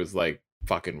purposely was like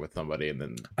fucking with somebody and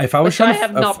then. If I was trying, I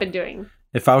have not been doing.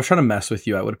 If I was trying to mess with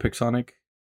you, I would have picked Sonic.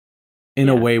 In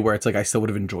a way where it's like I still would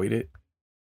have enjoyed it.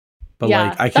 But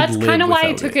like I could. That's kind of why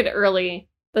I took it early.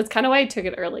 That's kind of why I took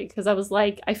it early, because I was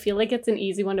like, I feel like it's an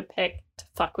easy one to pick to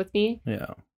fuck with me.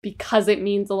 Yeah. Because it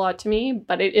means a lot to me,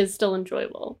 but it is still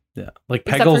enjoyable. Yeah. Like,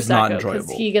 Except for Peggle's not Sacco,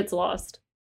 enjoyable. he gets lost.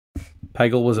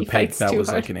 Peggle was a He pick fights that too was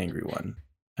hard. like an angry one.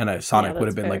 And Sonic would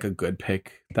have been fair. like a good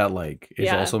pick that like is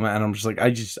Yeah. also, and I'm just like,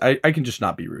 I can just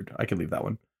not be rude. I can leave that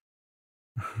one.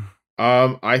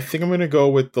 I think I'm gonna go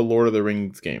with the Lord of the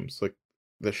Rings games, like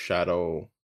the Shadow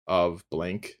of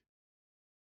Blank.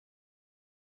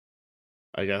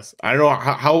 I guess I don't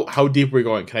know how deep we're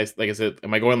going. Can I, like I said,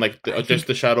 am I going like just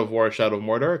the Shadow of War, Shadow of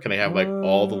Mordor? Or can I have like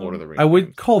all the Lord of the Rings? I would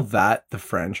games? call that the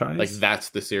franchise. Like that's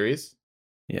the series.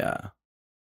 Yeah.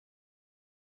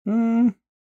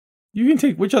 You can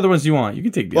take which other ones do you want? You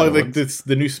can take the other Like ones. this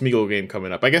the new Smeagol game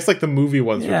coming up. I guess like the movie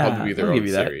ones Yeah, would probably be their I'll own give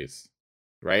you that. series,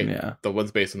 right? Yeah. The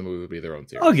ones based on the movie would be their own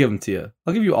series. I'll give them to you.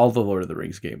 I'll give you all the Lord of the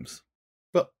Rings games.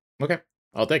 Okay,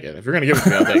 I'll take it. If you're gonna give it to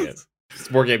me, I'll take it. It's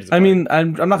more games. to I play. mean,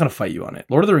 I'm not going to fight you on it.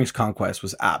 Lord of the Rings Conquest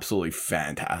was absolutely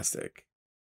fantastic.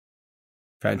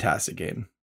 Fantastic game.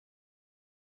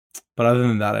 But other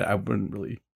than that, I wouldn't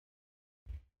really.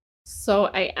 So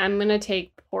I am going to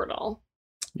take Portal.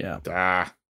 Yeah.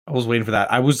 Ah, I was waiting for that.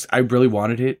 I really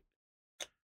wanted it.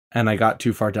 And I got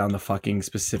too far down the fucking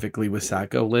specifically with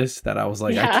Sacco list that I was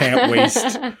like,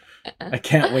 Yeah. I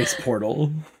can't waste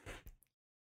Portal.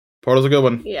 Portal's a good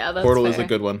one. Yeah, that's Portal is fair. a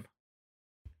good one.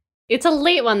 It's a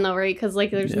late one though, right? Because like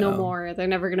there's no Yeah. more. They're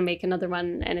never gonna make another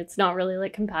one, and it's not really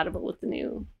like compatible with the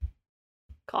new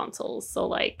consoles. So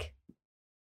like,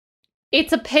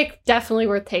 it's a pick definitely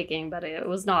worth taking, but it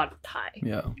was not high.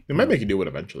 Yeah. They might make a new one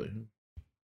eventually.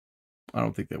 I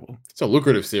don't think they will. It's a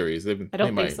lucrative series. I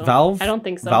don't think so. Valve? I don't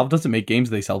think so. Valve doesn't make games,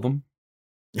 they sell them.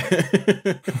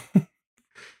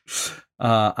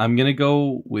 I'm going to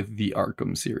go with the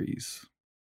Arkham series.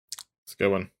 It's a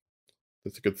good one.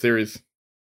 It's a good series.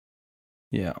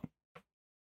 Yeah.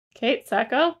 Okay,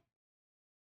 Sacco.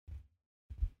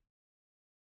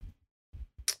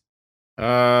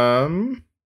 Um,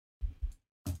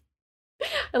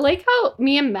 I like how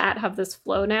me and Matt have this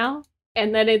flow now,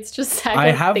 and then it's just Sacco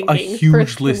I have a thinking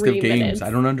huge for list of 3 games. minutes. I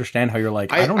don't understand how you're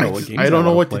like, I don't know what games I don't know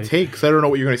wanna what play. to take because I don't know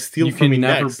what you're going to steal You from can me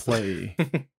never next. play.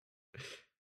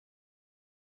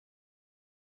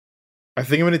 I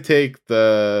think I'm going to take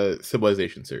the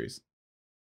Civilization series.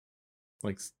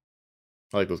 I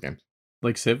like those games.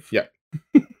 Like Civ? Yeah.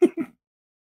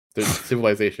 The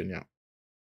Civilization, yeah.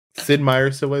 Sid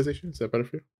Meier's Civilization. Is that better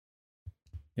for you?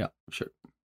 Yeah, sure.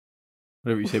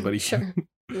 Whatever you say, buddy. Sure.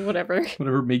 Whatever.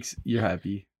 Whatever makes you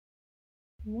happy.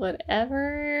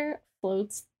 Whatever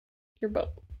floats your boat.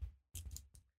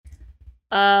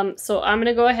 So I'm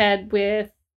gonna go ahead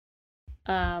with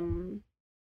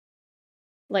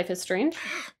Life is Strange.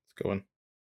 It's a good one.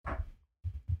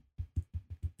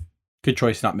 Good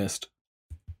choice, not missed.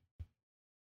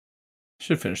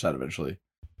 Should finish that eventually.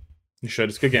 You should.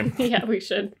 It's a good game. Yeah, we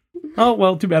should. Oh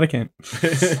well, too bad I can't.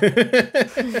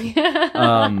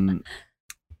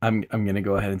 I'm gonna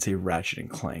go ahead and say Ratchet and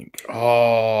Clank.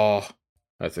 Oh,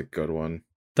 that's a good one.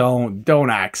 Don't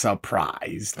act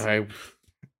surprised.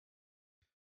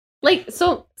 Like,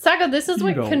 so Sacco, this is You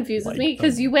what don't confuses like me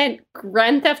because them. you went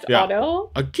Grand Theft Yeah.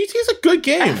 Auto GTA is a good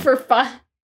game. for fun.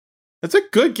 That's a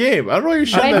good game. I don't know why you're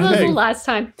shutting When that was the thing. last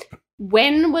time?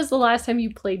 When was the last time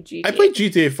you played GTA? I played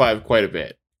GTA 5 quite a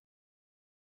bit.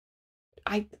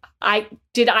 I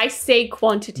did I say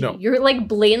quantity? No. You're like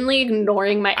blatantly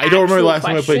ignoring my. I don't remember the last actual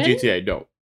time I played question. GTA. No,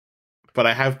 but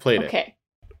I have played it Okay.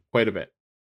 quite a bit,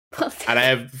 and I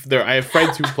have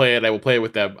friends who play it. I will play it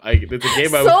with them. It's a game.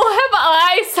 So have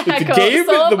I, Sacco. It's a game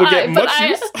so that have will I, get but much I,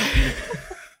 use.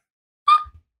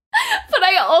 but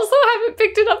I also haven't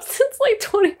picked it up since like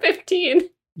 2015.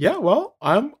 Yeah, well,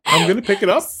 I'm gonna pick it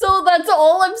up. So that's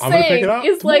all I'm I'm gonna pick saying it up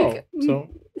is tomorrow, like. so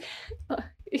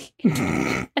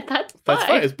And that's that's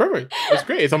fine. It's perfect. It's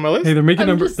great. It's on my list. Hey, they're making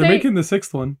I'm just they're saying- making the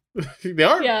 6th one. They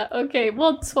are. Yeah. Okay.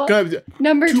 Well, Gonna have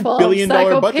number $2 12. billion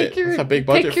Sacco, budget. Pick your, That's a big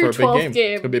budget pick for your a big 12th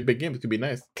game. It's gonna be a big game. It's gonna be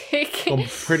nice. Pick,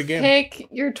 Pretty game. pick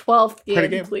your 12th game, Pretty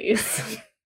game. please.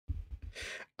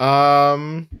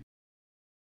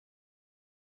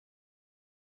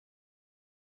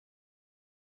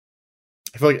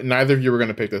 I feel like neither of you were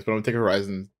gonna pick this, but I'm gonna take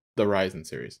the Horizon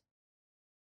series.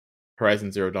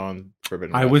 Horizon Zero Dawn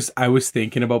Forbidden West. I was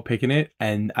thinking about picking it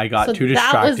and I got So too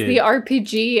that was distracted. the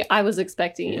RPG I was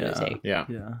expecting you Yeah. to take. Yeah.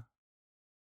 Yeah.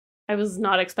 I was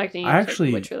not expecting you I to actually-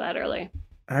 take Witcher that early.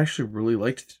 I actually really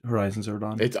liked Horizon Zero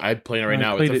Dawn. I'm playing it right I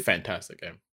now. It's played a it- fantastic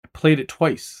game. I played it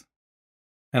twice.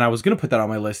 And I was going to put that on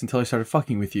my list until I started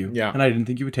fucking with you. Yeah. And I didn't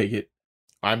think you would take it.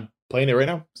 I'm playing it right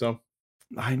now, so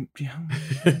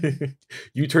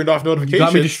You turned off notifications. You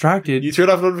got me distracted. You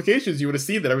turned off notifications. You would have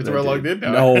seen that every time I logged in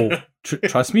now. No,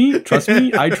 trust me.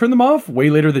 I turned them off way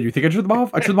later than you think I turned them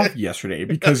off. I turned them off yesterday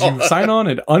because you sign on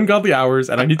at ungodly hours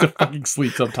and I need to fucking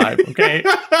sleep sometime, okay?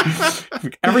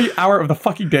 Every hour of the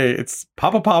fucking day, it's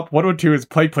Papa Pop 102 is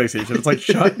play PlayStation. It's like,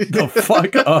 shut the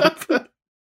fuck up.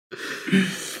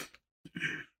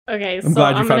 Okay, I'm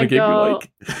glad you found a game you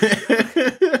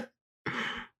like.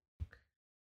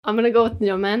 I'm gonna go with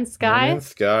No Man's Sky. No Man's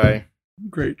Sky.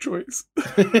 Great choice.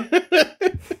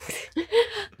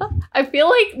 I feel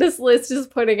like this list is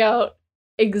putting out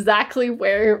exactly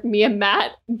where me and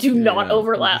Matt do not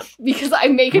overlap because I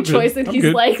make a choice and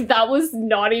he's like, that was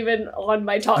not even on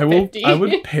my top 50. I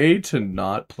would pay to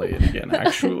not play it again,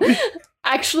 actually.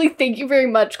 Actually, thank you very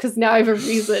much because now I have a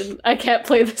reason I can't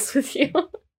play this with you.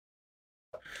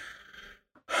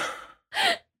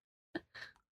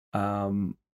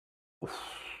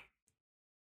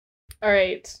 All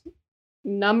right.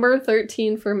 Number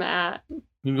 13 for Matt. You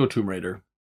can go Tomb Raider.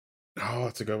 Oh,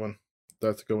 that's a good one.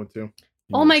 That's a good one too.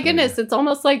 Oh my goodness, it's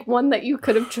almost like one that you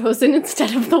could have chosen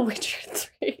instead of The Witcher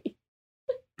 3.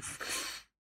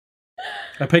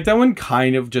 I picked that one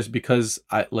kind of just because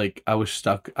I was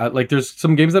stuck. There's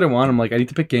some games that I want. I'm like, I need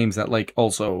to pick games that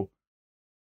also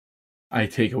I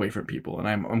take away from people, and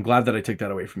I'm glad that I took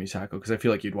that away from you, Sacco, because I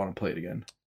feel like you'd want to play it again.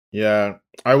 Yeah,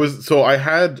 I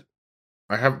didn't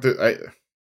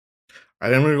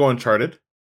really go Uncharted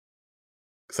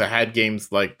because I had games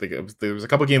there was a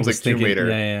couple games like Tomb Raider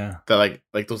that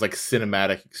like those like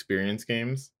cinematic experience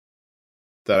games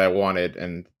that I wanted,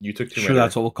 and you took Tomb Raider.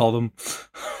 That's what we'll call them.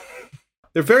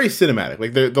 They're very cinematic.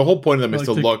 Like the whole point of them is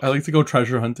to look. I like to go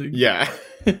treasure hunting. Yeah.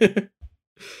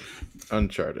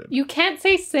 Uncharted. You can't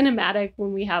say cinematic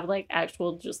when we have like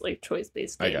actual just like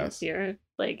choice-based games here.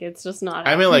 Like it's just not.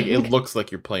 I mean, like it looks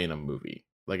like you're playing a movie.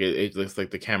 Like it looks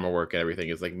like the camera work and everything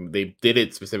is like they did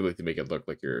it specifically to make it look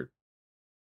like you're.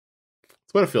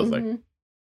 It's what it feels like.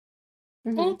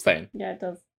 Mm-hmm. Well, I'm saying. Yeah, it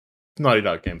does. Naughty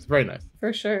Dog games, very nice.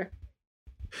 For sure.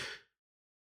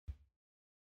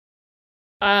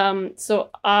 So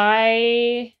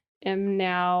I am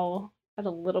now at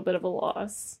a little bit of a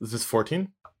loss. Is this 14?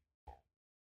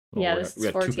 Yeah, this is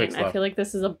 14. I feel like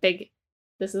this is a big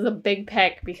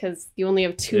pick because you only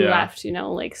have 2 left,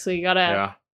 so you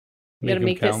gotta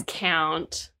make this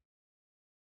count.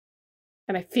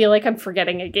 And I feel like I'm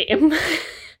forgetting a game.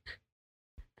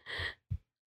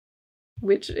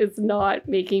 Which is not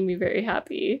making me very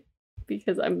happy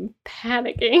because I'm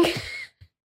panicking.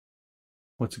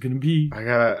 What's it gonna be?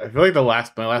 I feel like my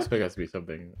last pick has to be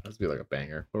something. It has to be like a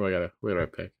banger. What do I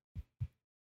pick?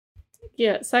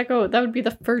 Yeah, Sacco, that would be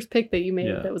the first pick that you made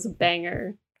that was a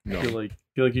banger. No. I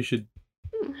feel like you should.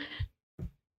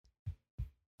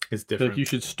 It's different. I feel like you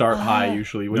should start high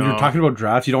usually. When you're talking about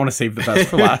drafts, you don't want to save the best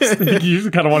for last. You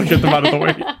just kind of want to get them out of the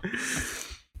way.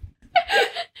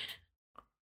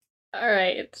 All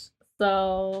right,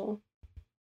 so.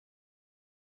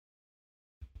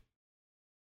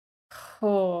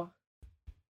 Oh,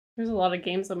 there's a lot of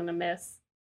games I'm gonna miss.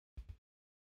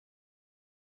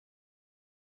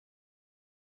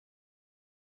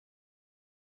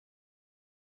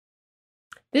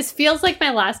 This feels like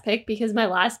my last pick because my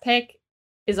last pick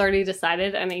is already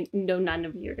decided and I know none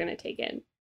of you are gonna take it.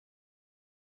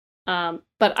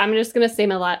 But I'm just gonna say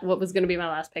what was gonna be my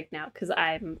last pick now because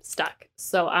I'm stuck.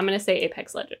 So I'm gonna say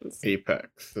Apex Legends.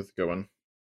 Apex, that's a good one.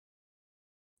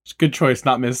 It's a good choice,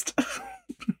 not missed.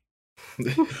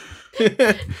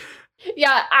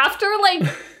 Yeah,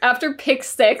 after pick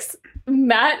 6,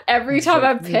 Matt every time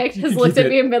I've picked has looked at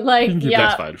me and been like,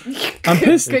 "Yeah, that's fine." I'm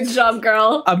pissed. Good job,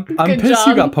 girl. I'm pissed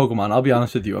you got Pokemon. I'll be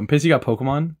honest with you. I'm pissed you got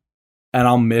Pokemon, and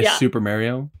I'll miss Super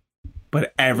Mario.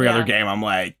 But every other game, I'm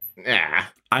like, nah.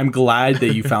 I'm glad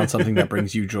that you found something that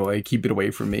brings you joy. Keep it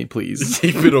away from me, please.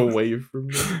 Keep it away from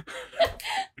me.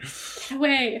 Get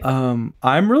away.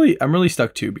 I'm really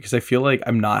stuck too because I feel like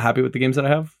I'm not happy with the games that I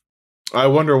have. I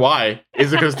wonder why.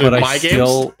 Is it because they're my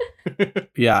games?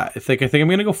 Yeah, I think I'm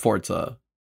gonna go Forza.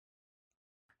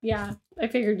 Yeah, I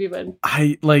figured you would.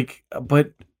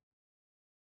 But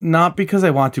not because I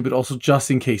want to, but also just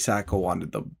in case Sacco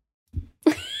wanted them.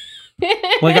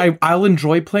 I'll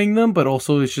enjoy playing them, but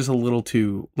also it's just a little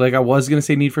too. I was gonna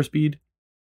say Need for Speed.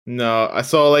 No, I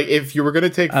saw if you were gonna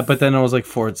take, but then I was like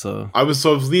Forza. I was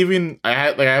leaving.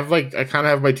 I kind of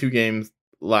have my 2 games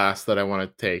last that I want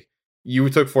to take. You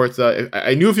took Forza.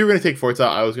 I knew if you were gonna take Forza,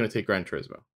 I was gonna take Gran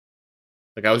Turismo.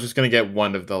 I was just gonna get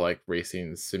one of the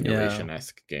racing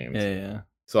simulation-esque games. Yeah.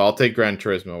 So I'll take Gran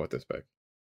Turismo with this pick.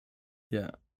 Yeah.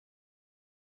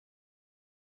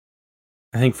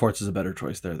 I think Forza's a better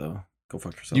choice there, though. go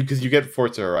fuck yourself. Because you get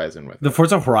Forza Horizon with The it.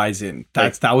 Forza Horizon.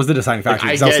 That was the deciding factor.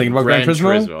 Like, Because I was thinking about Gran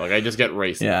Turismo. Like, I just get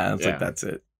racing. Yeah, it's like that's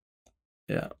it.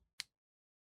 Yeah.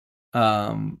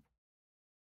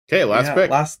 Okay, last pick.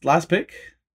 Last pick.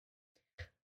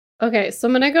 Okay, so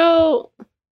I'm gonna go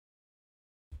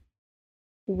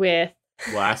with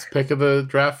Last pick of the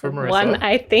draft for Marissa. one.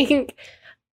 I think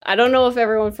I don't know if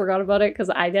everyone forgot about it because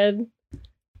I did.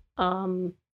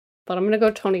 But I'm gonna go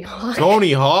Tony Hawk.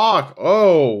 Tony Hawk.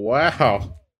 Oh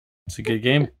wow. It's a good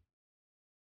game.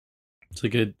 It's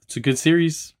a good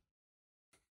series.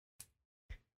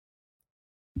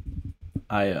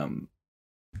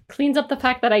 Cleans up the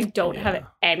fact that I don't Yeah. have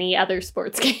any other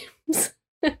sports games.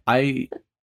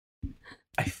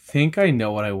 I think I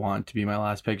know what I want to be my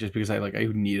last pick just because I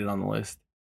need it on the list.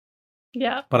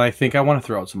 Yeah. But I think I want to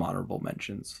throw out some honorable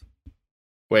mentions.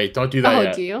 Wait, don't do that Oh,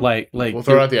 yet. do you? Like We'll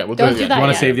throw it out the end. We'll Don't do do it that you want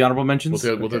yet. to save the honorable mentions?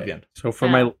 We'll do it at Okay. the end. So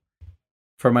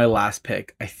for my last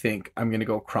pick, I think I'm gonna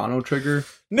go Chrono Trigger.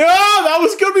 No, that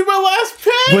was gonna be my last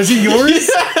pick. Was it yours?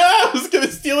 Yeah, I was gonna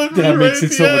steal it from That you makes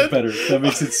right it at so the much end. better. That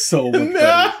makes it so much No.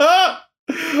 better.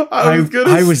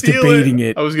 I was steal debating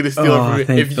it. I was gonna steal Oh, it from you.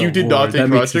 thank If you the did not Lord. take That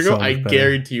Chrono makes it Trigger, so I much better.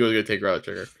 guarantee you was gonna take Chrono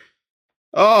Trigger.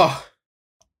 Oh,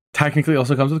 Technically,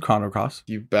 also comes with Chrono Cross.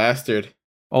 you bastard.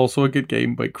 Also a good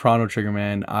game, but Chrono Trigger,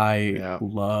 man, I Yeah.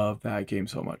 love that game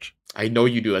so much. I know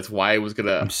you do. That's why I was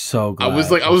gonna. I'm so glad. I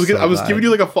was giving you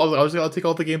like a false. I was like, I'll take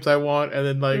all the games I want, and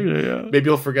then like yeah. maybe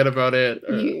you'll forget about it.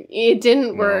 or- It didn't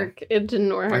No. work. It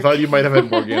didn't work. I thought you might have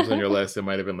had more games on your list. It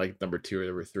might have been like number 2 or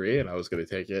number 3, and I was gonna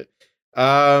take it.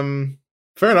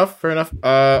 Fair enough.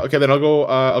 Okay, then I'll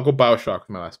go BioShock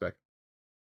for my last pick.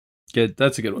 Good.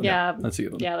 That's a good one. Yeah. That's a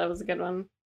good one. Yeah, that was a good one.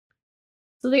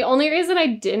 So the only reason I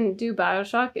didn't do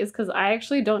BioShock is because I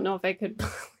actually don't know if I could.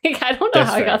 Like, I don't know That's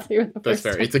how fair. I got through the That's first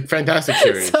fair. time. It's a fantastic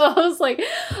series. So I was like,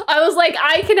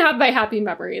 I can have my happy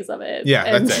memories of it. Yeah,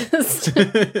 and that's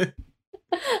it.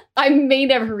 I may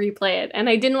never replay it, and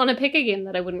I didn't want to pick a game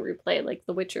that I wouldn't replay, like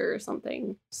The Witcher or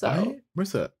something. So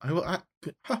Marissa, I will.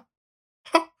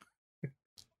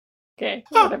 okay,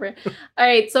 whatever. All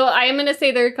right, so I am gonna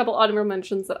say there are a couple honorable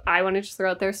mentions that I want to just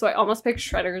throw out there. So I almost picked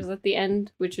Shredders at the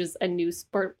end, which is a new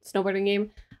snowboarding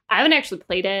game. I haven't actually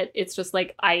played it. It's just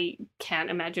like I can't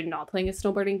imagine not playing a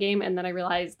snowboarding game, and then I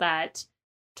realized that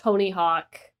Tony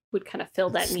Hawk would kind of fill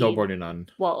that need Snowboarding on.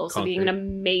 while also being an concrete.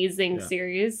 amazing Yeah.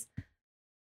 series.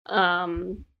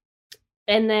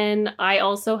 And then I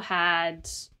also had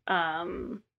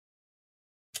some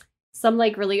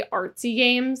like really artsy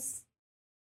games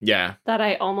Yeah, that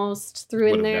I almost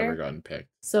threw would in have there. never gotten picked.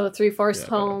 So Three Forced Yeah,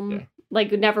 but, Home, yeah.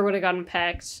 like never would have gotten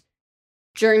picked.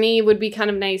 Journey would be kind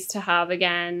of nice to have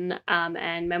again,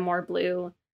 and Memoir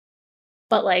Blue.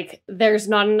 But like there's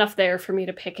not enough there for me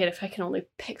to pick it if I can only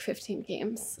pick 15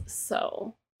 games.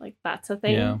 So like that's a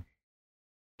thing. Yeah.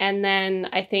 And then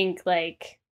I think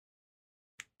like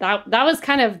that was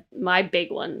kind of my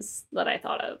big ones that I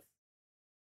thought of.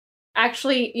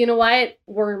 Actually, you know what?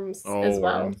 Worms as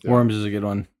well. Worms, yeah. Worms is a good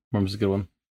one. Worms is a good one.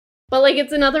 But like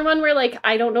it's another one where like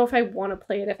I don't know if I want to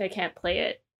play it if I can't play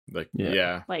it. Like, Yeah.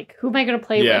 yeah. Like who am I gonna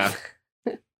play Yeah.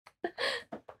 with?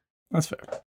 That's fair.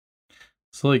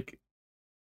 So like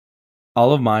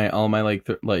all of my like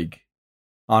like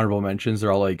honorable mentions,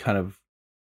 they're all like kind of,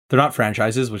 they're not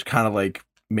franchises, which kind of like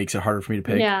makes it harder for me to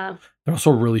pick. Yeah. They're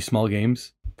also really small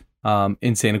games.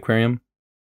 Insane Aquarium,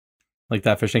 like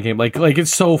that fishing game, like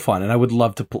it's so fun, and I would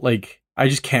love to like I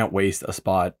just can't waste a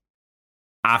spot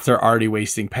after already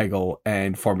wasting Peggle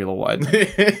and Formula One.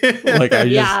 Like I just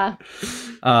Yeah.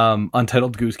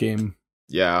 Untitled Goose Game,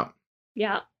 Yeah.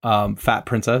 Yeah. Fat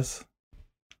Princess.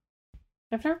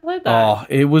 I've never played that. Oh,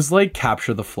 it was like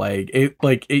Capture the Flag. It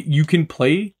you can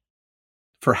play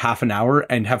for half an hour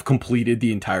and have completed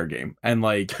the entire game, and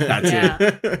like that's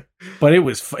it. Yeah. But it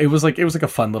was like a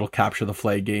fun little Capture the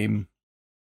Flag game.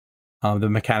 The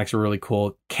mechanics are really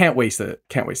cool. Can't waste a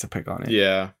pick on it.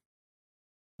 Yeah.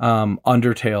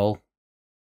 Undertale.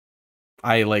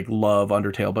 I like love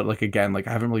Undertale, but like again, like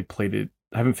I haven't really played it.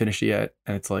 I haven't finished it yet,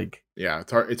 and it's like Yeah.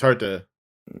 It's hard to.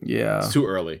 yeah, It's too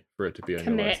early for it to be on your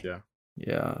Commit. list. Yeah.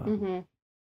 yeah. hmm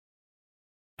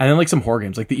And then like some horror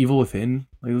games, like The Evil Within.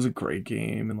 Like it was a great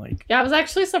game, and like Yeah, I was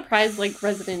actually surprised like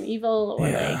Resident Evil or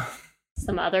yeah. like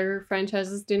some other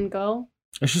franchises didn't go.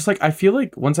 It's just like I feel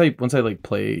like once I like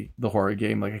play the horror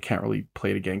game, like I can't really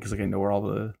play it again because like I know where all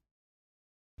the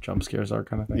jump scares are,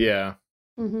 kind of thing. Yeah.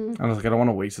 hmm I was like, I don't want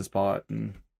to waste a spot.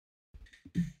 And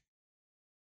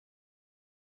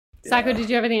Sacco, did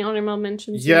you have any honorable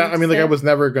mentions? Yeah. you I mean, like I said? was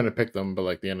never gonna pick them, but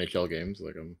like the NHL games,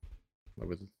 like I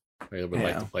would like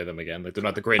Yeah. to play them again. Like they're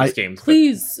not the greatest games. but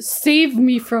Please save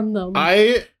me from them.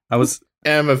 I I was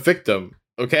am a victim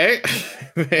Okay.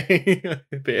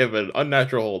 They have an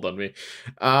unnatural hold on me.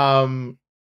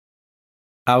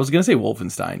 I was gonna say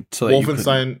Wolfenstein. So that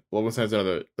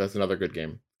Wolfenstein's another good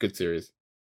game. Good series.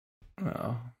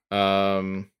 Oh.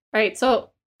 Right,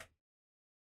 so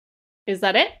is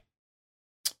that it?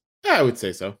 Yeah, I would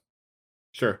say so.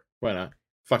 Sure, why not?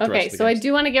 Fuck the rest Okay, of the so I games.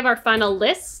 do want to give our final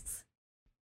lists.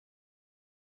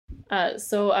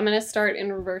 So I'm gonna start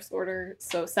in reverse order.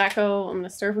 So Sacco, I'm gonna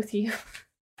start with you.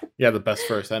 Yeah, the best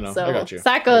first. I know. So I got you.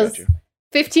 Sacco's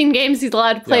 15 games he's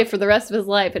allowed to play Yeah. for the rest of his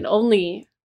life, and only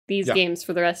these Yeah. games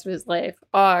for the rest of his life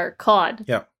are COD,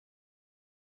 Yeah.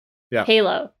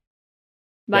 Halo,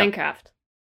 Yeah. Minecraft,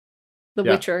 The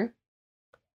Yeah. Witcher,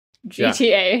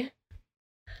 GTA,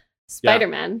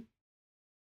 Spider-Man,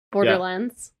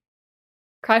 Borderlands,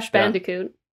 Crash Yeah.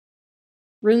 Bandicoot,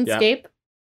 RuneScape,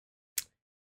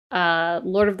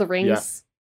 Lord of the Rings,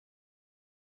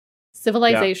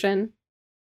 Civilization.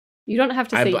 You don't have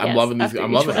to say yes. I'm loving these. after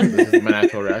I'm each loving one. it. This is my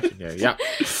natural reaction here. Yeah.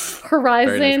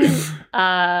 Horizon,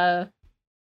 Very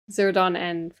Zero Dawn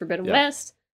and Forbidden Yeah.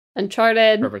 West,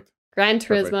 Uncharted, Perfect. Gran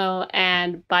Perfect. Turismo,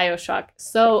 and BioShock.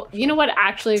 So, you know what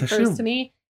actually It's occurs actually- to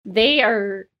me? They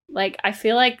are, like, I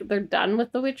feel like they're done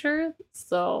with The Witcher.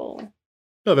 So,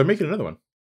 No, they're making another one.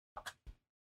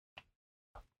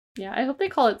 yeah, I hope they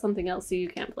call it something else so you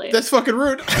can't play it. That's fucking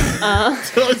rude.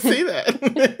 Don't say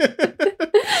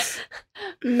that.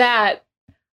 Matt,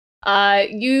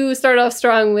 you started off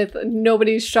strong with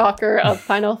nobody's shocker of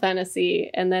Final Fantasy,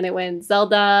 and then it went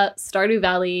Zelda, Stardew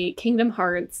Valley, Kingdom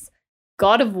Hearts,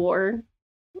 God of War,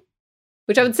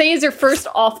 which I would say is your first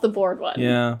off the board one.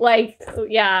 Yeah. Like,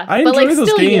 yeah. I but, enjoy like, those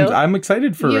still games. you. I'm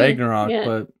excited for You- Ragnarok, yeah.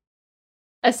 but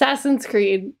Assassin's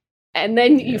Creed, and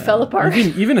then you yeah. fell apart.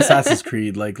 Even Assassin's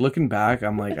Creed, like looking back,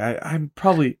 I'm like, I'm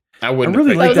probably I I wouldn't. really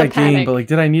have like was picked a that game, panic. but like,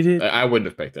 did I need it? I wouldn't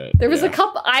have picked it. There was Yeah.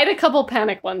 I had a couple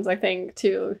panic ones, I think,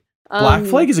 too. Black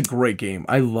Flag is a great game.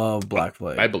 I love Black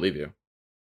Flag. I believe you.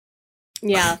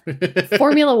 Yeah.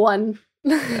 Formula One.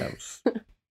 Yeah, I was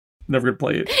never gonna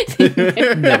play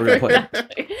it. Never gonna play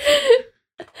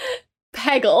it.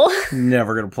 Peggle.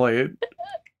 Never gonna play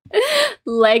it.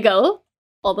 Lego.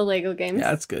 All the Lego games.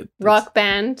 Yeah, that's good. Rock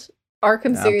Band.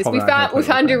 Arkham Yeah, series. probably We not gonna found we play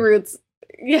Rock found your Band. roots.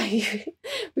 Yeah,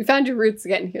 we found your roots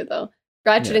getting here though.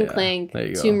 Ratchet Yeah, and yeah. Clank, There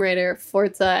you go. Tomb Raider,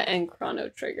 Forza, and Chrono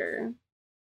Trigger.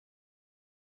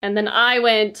 And then I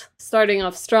went starting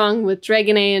off strong with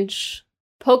Dragon Age,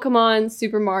 Pokemon,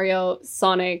 Super Mario,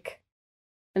 Sonic.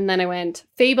 And then I went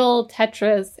Fable,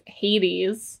 Tetris,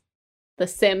 Hades, The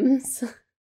Sims,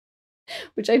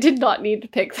 which I did not need to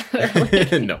pick that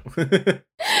early. No.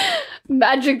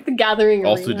 Magic the Gathering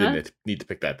Also Arena. didn't need to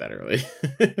pick that early.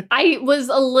 I was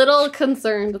a little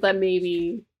concerned that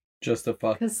maybe Just a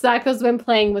fuck. because Sacco's been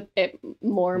playing with it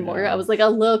more and more. Yeah. I was like a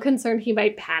little concerned he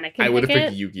might panic and I would have pick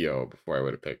picked it. Yu-Gi-Oh before I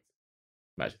would have picked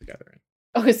Magic the Gathering.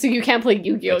 Okay, so you can't play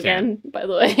Yu-Gi-Oh I can't. again, by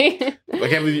the way. I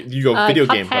can't believe Yu-Gi-Oh video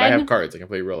game, but I Cuphead. have cards. I can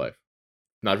play real life.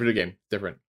 Not video game.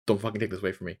 Different. Don't fucking take this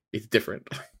away from me. It's different.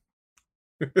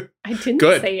 I didn't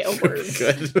Good. say a word.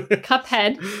 Good.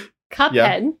 Cuphead. Cuphead.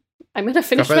 Yeah. I'm gonna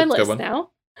finish Cuphead's my a good list one.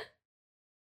 now.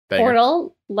 Banger.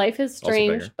 Portal, Life is Also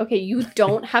Strange. banger. Okay, you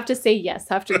don't have to say yes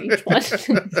after each one.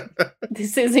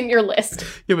 This isn't your list.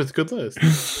 Yeah, but it's a good list.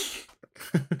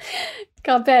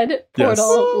 Cuphead, Yes.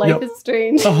 Portal, Life Yep. is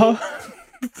Strange. Uh-huh.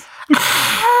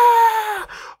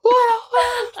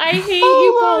 I hate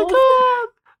you both.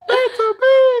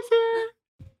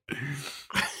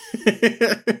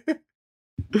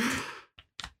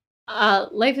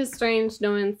 Life is Strange,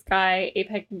 No Man's Sky,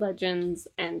 Apex Legends,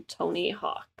 and Tony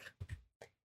Hawk.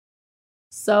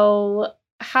 So,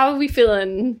 how are we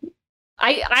feeling?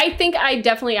 I think I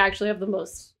definitely actually have the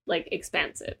most like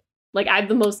expansive. Like I have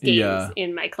the most games Yeah.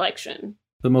 in my collection.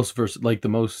 The most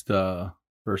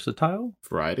versatile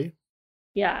Variety.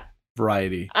 Yeah.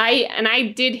 variety.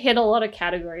 I did hit a lot of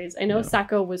categories. I know Yeah.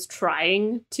 Sacco was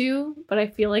trying to, but I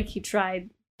feel like he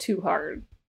tried too hard.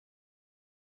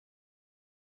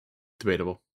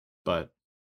 Debatable, but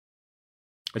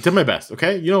I did my best.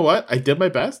 Okay, you know what? I did my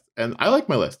best, and I like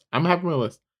my list. I'm happy with my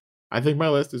list. I think my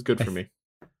list is good for me.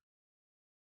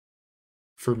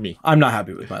 For me, I'm not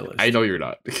happy with my list. I know you're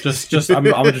not. I'm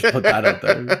gonna just put that out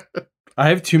there. I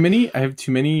have too many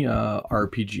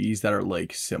RPGs that are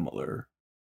like similar.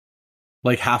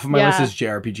 Like half of my list Yeah. is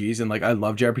JRPGs, and like I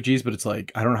love JRPGs, but it's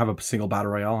like I don't have a single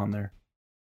battle royale on there.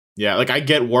 Yeah, like I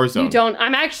get Warzone. You don't.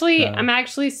 I'm actually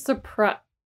Yeah. surprised.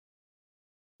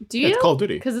 Do Yeah, you? it's Call of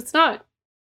Duty. Because it's not.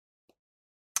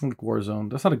 Like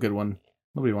Warzone, that's not a good one.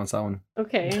 Nobody wants that one.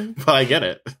 Okay. But I get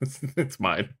it. It's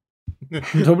mine.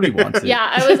 Nobody wants it. Yeah,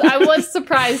 I was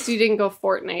surprised you didn't go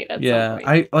Fortnite at Yeah, some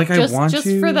point. I just want just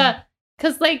to for the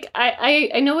Because, like,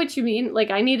 I know what you mean. Like,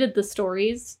 I needed the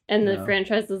stories and the Yeah.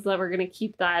 franchises that were going to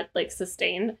keep that, like,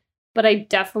 sustained. But I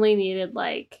definitely needed,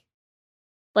 like,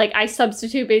 I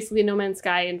substitute basically No Man's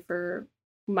Sky in for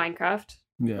Minecraft.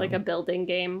 Yeah. Like, a building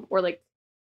game. Or, like,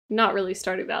 not really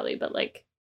Stardew Valley, but, like,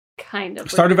 kind of.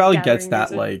 Stardew Valley gets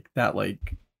gathering that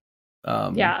resources.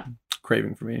 like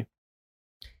craving for me.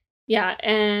 Yeah,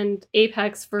 and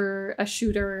Apex for a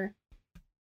shooter.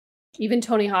 Even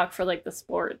Tony Hawk for, like, the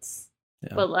sports.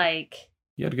 Yeah. But, like,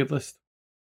 You had a good list.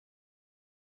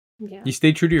 yeah. You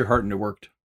stayed true to your heart and it worked.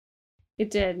 It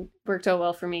did. Worked out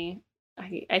well for me.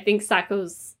 I think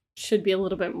Sacco's should be a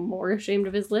little bit more ashamed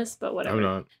of his list, but whatever. I'm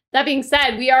not. That being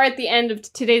said, we are at the end of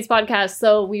today's podcast,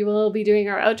 so we will be doing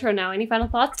our outro now. Any final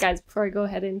thoughts, guys, before I go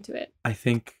ahead into it? I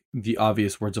think the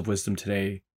obvious words of wisdom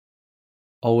today: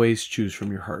 always choose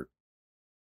from your heart,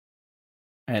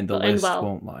 and the list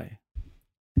won't lie.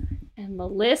 And the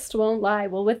list won't lie.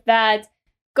 Well, with that,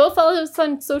 go follow us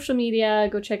on social media.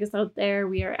 Go check us out there.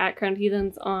 We are at Crowned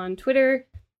Heathens on Twitter,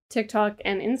 TikTok,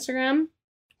 and Instagram.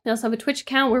 We also have a Twitch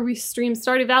account where we stream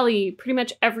Stardew Valley pretty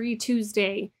much every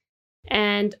Tuesday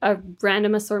and a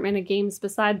random assortment of games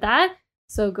beside that.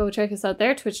 So go check us out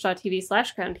there,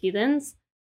 twitch.tv/crownedheathens.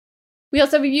 We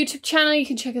also have a YouTube channel. You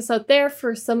can check us out there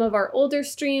for some of our older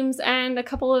streams and a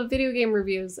couple of video game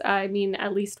reviews. I mean,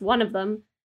 at least one of them.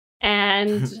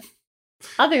 And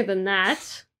other than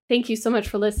that, thank you so much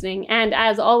for listening. And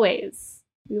as always,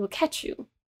 we will catch you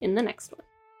in the next one.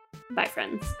 Bye,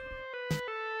 friends.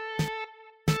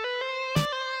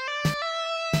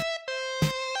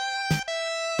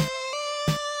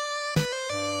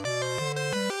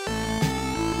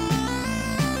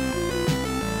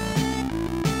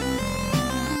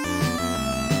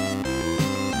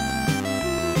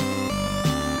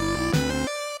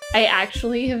 I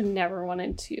actually have never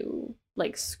wanted to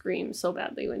like scream so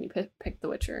badly when you pick The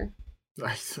Witcher.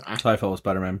 That's how I felt with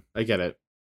Spider-Man. I get it.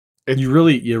 You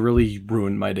really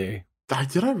ruined my day.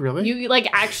 Did I really? You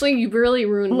you really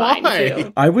ruined mine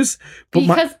too. I was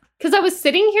because I was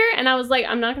sitting here and I was like,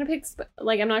 I'm not gonna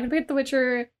pick The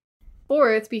Witcher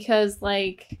 4th because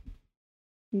like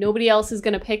nobody else is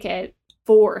gonna pick it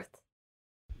 4th.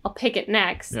 I'll pick it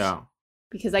next. Yeah.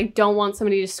 Because I don't want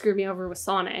somebody to screw me over with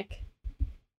Sonic.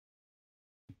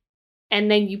 And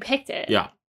then you picked it. Yeah.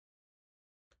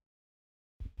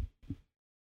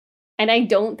 And I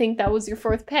don't think that was your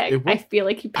 4th pick. I feel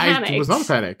like you panicked. It was not a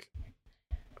panic.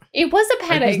 It was a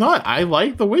panic. It was not. I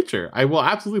like The Witcher. I will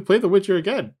absolutely play The Witcher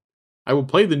again. I will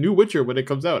play the new Witcher when it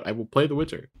comes out. I will play The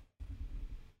Witcher.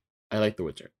 I like The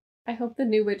Witcher. I hope the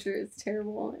new Witcher is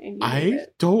terrible. And you hate I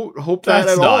it. don't hope that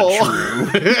That's at not all. true.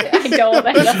 I don't.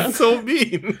 That's so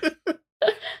mean.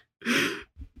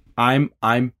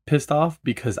 I'm pissed off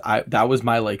because that was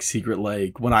my like secret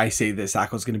like when I say this,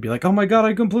 Sacco's gonna be like, oh my god,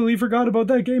 I completely forgot about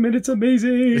that game and it's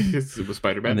amazing. It was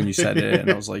Spider-Man. And then you said it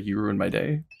and I was like, you ruined my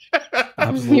day.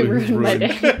 You ruined my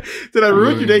day. Did I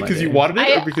ruin your day my because you day. wanted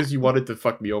it or because you wanted to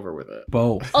fuck me over with it?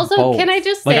 Both. Also, Both. can I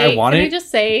just Like, say, I want can it. I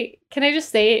just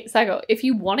say, Sacco, if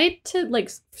you wanted to like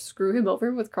screw him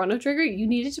over with Chrono Trigger, you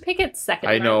needed to pick it second.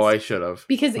 I know last. I should have.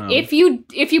 Because Wow. if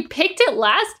you picked it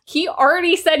last, he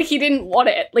already said he didn't want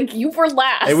it. Like you were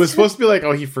last. It was supposed to be like,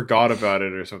 oh, he forgot about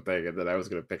it or something, and then I was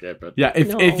gonna pick it. But Yeah,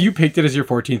 No. if you picked it as your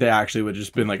 14th, I actually would have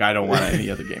just been like, I don't want any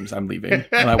other games. I'm leaving.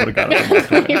 And I would have got up and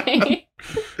walked away.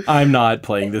 I'm not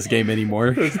playing this game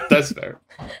anymore. that's fair.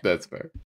 That's fair.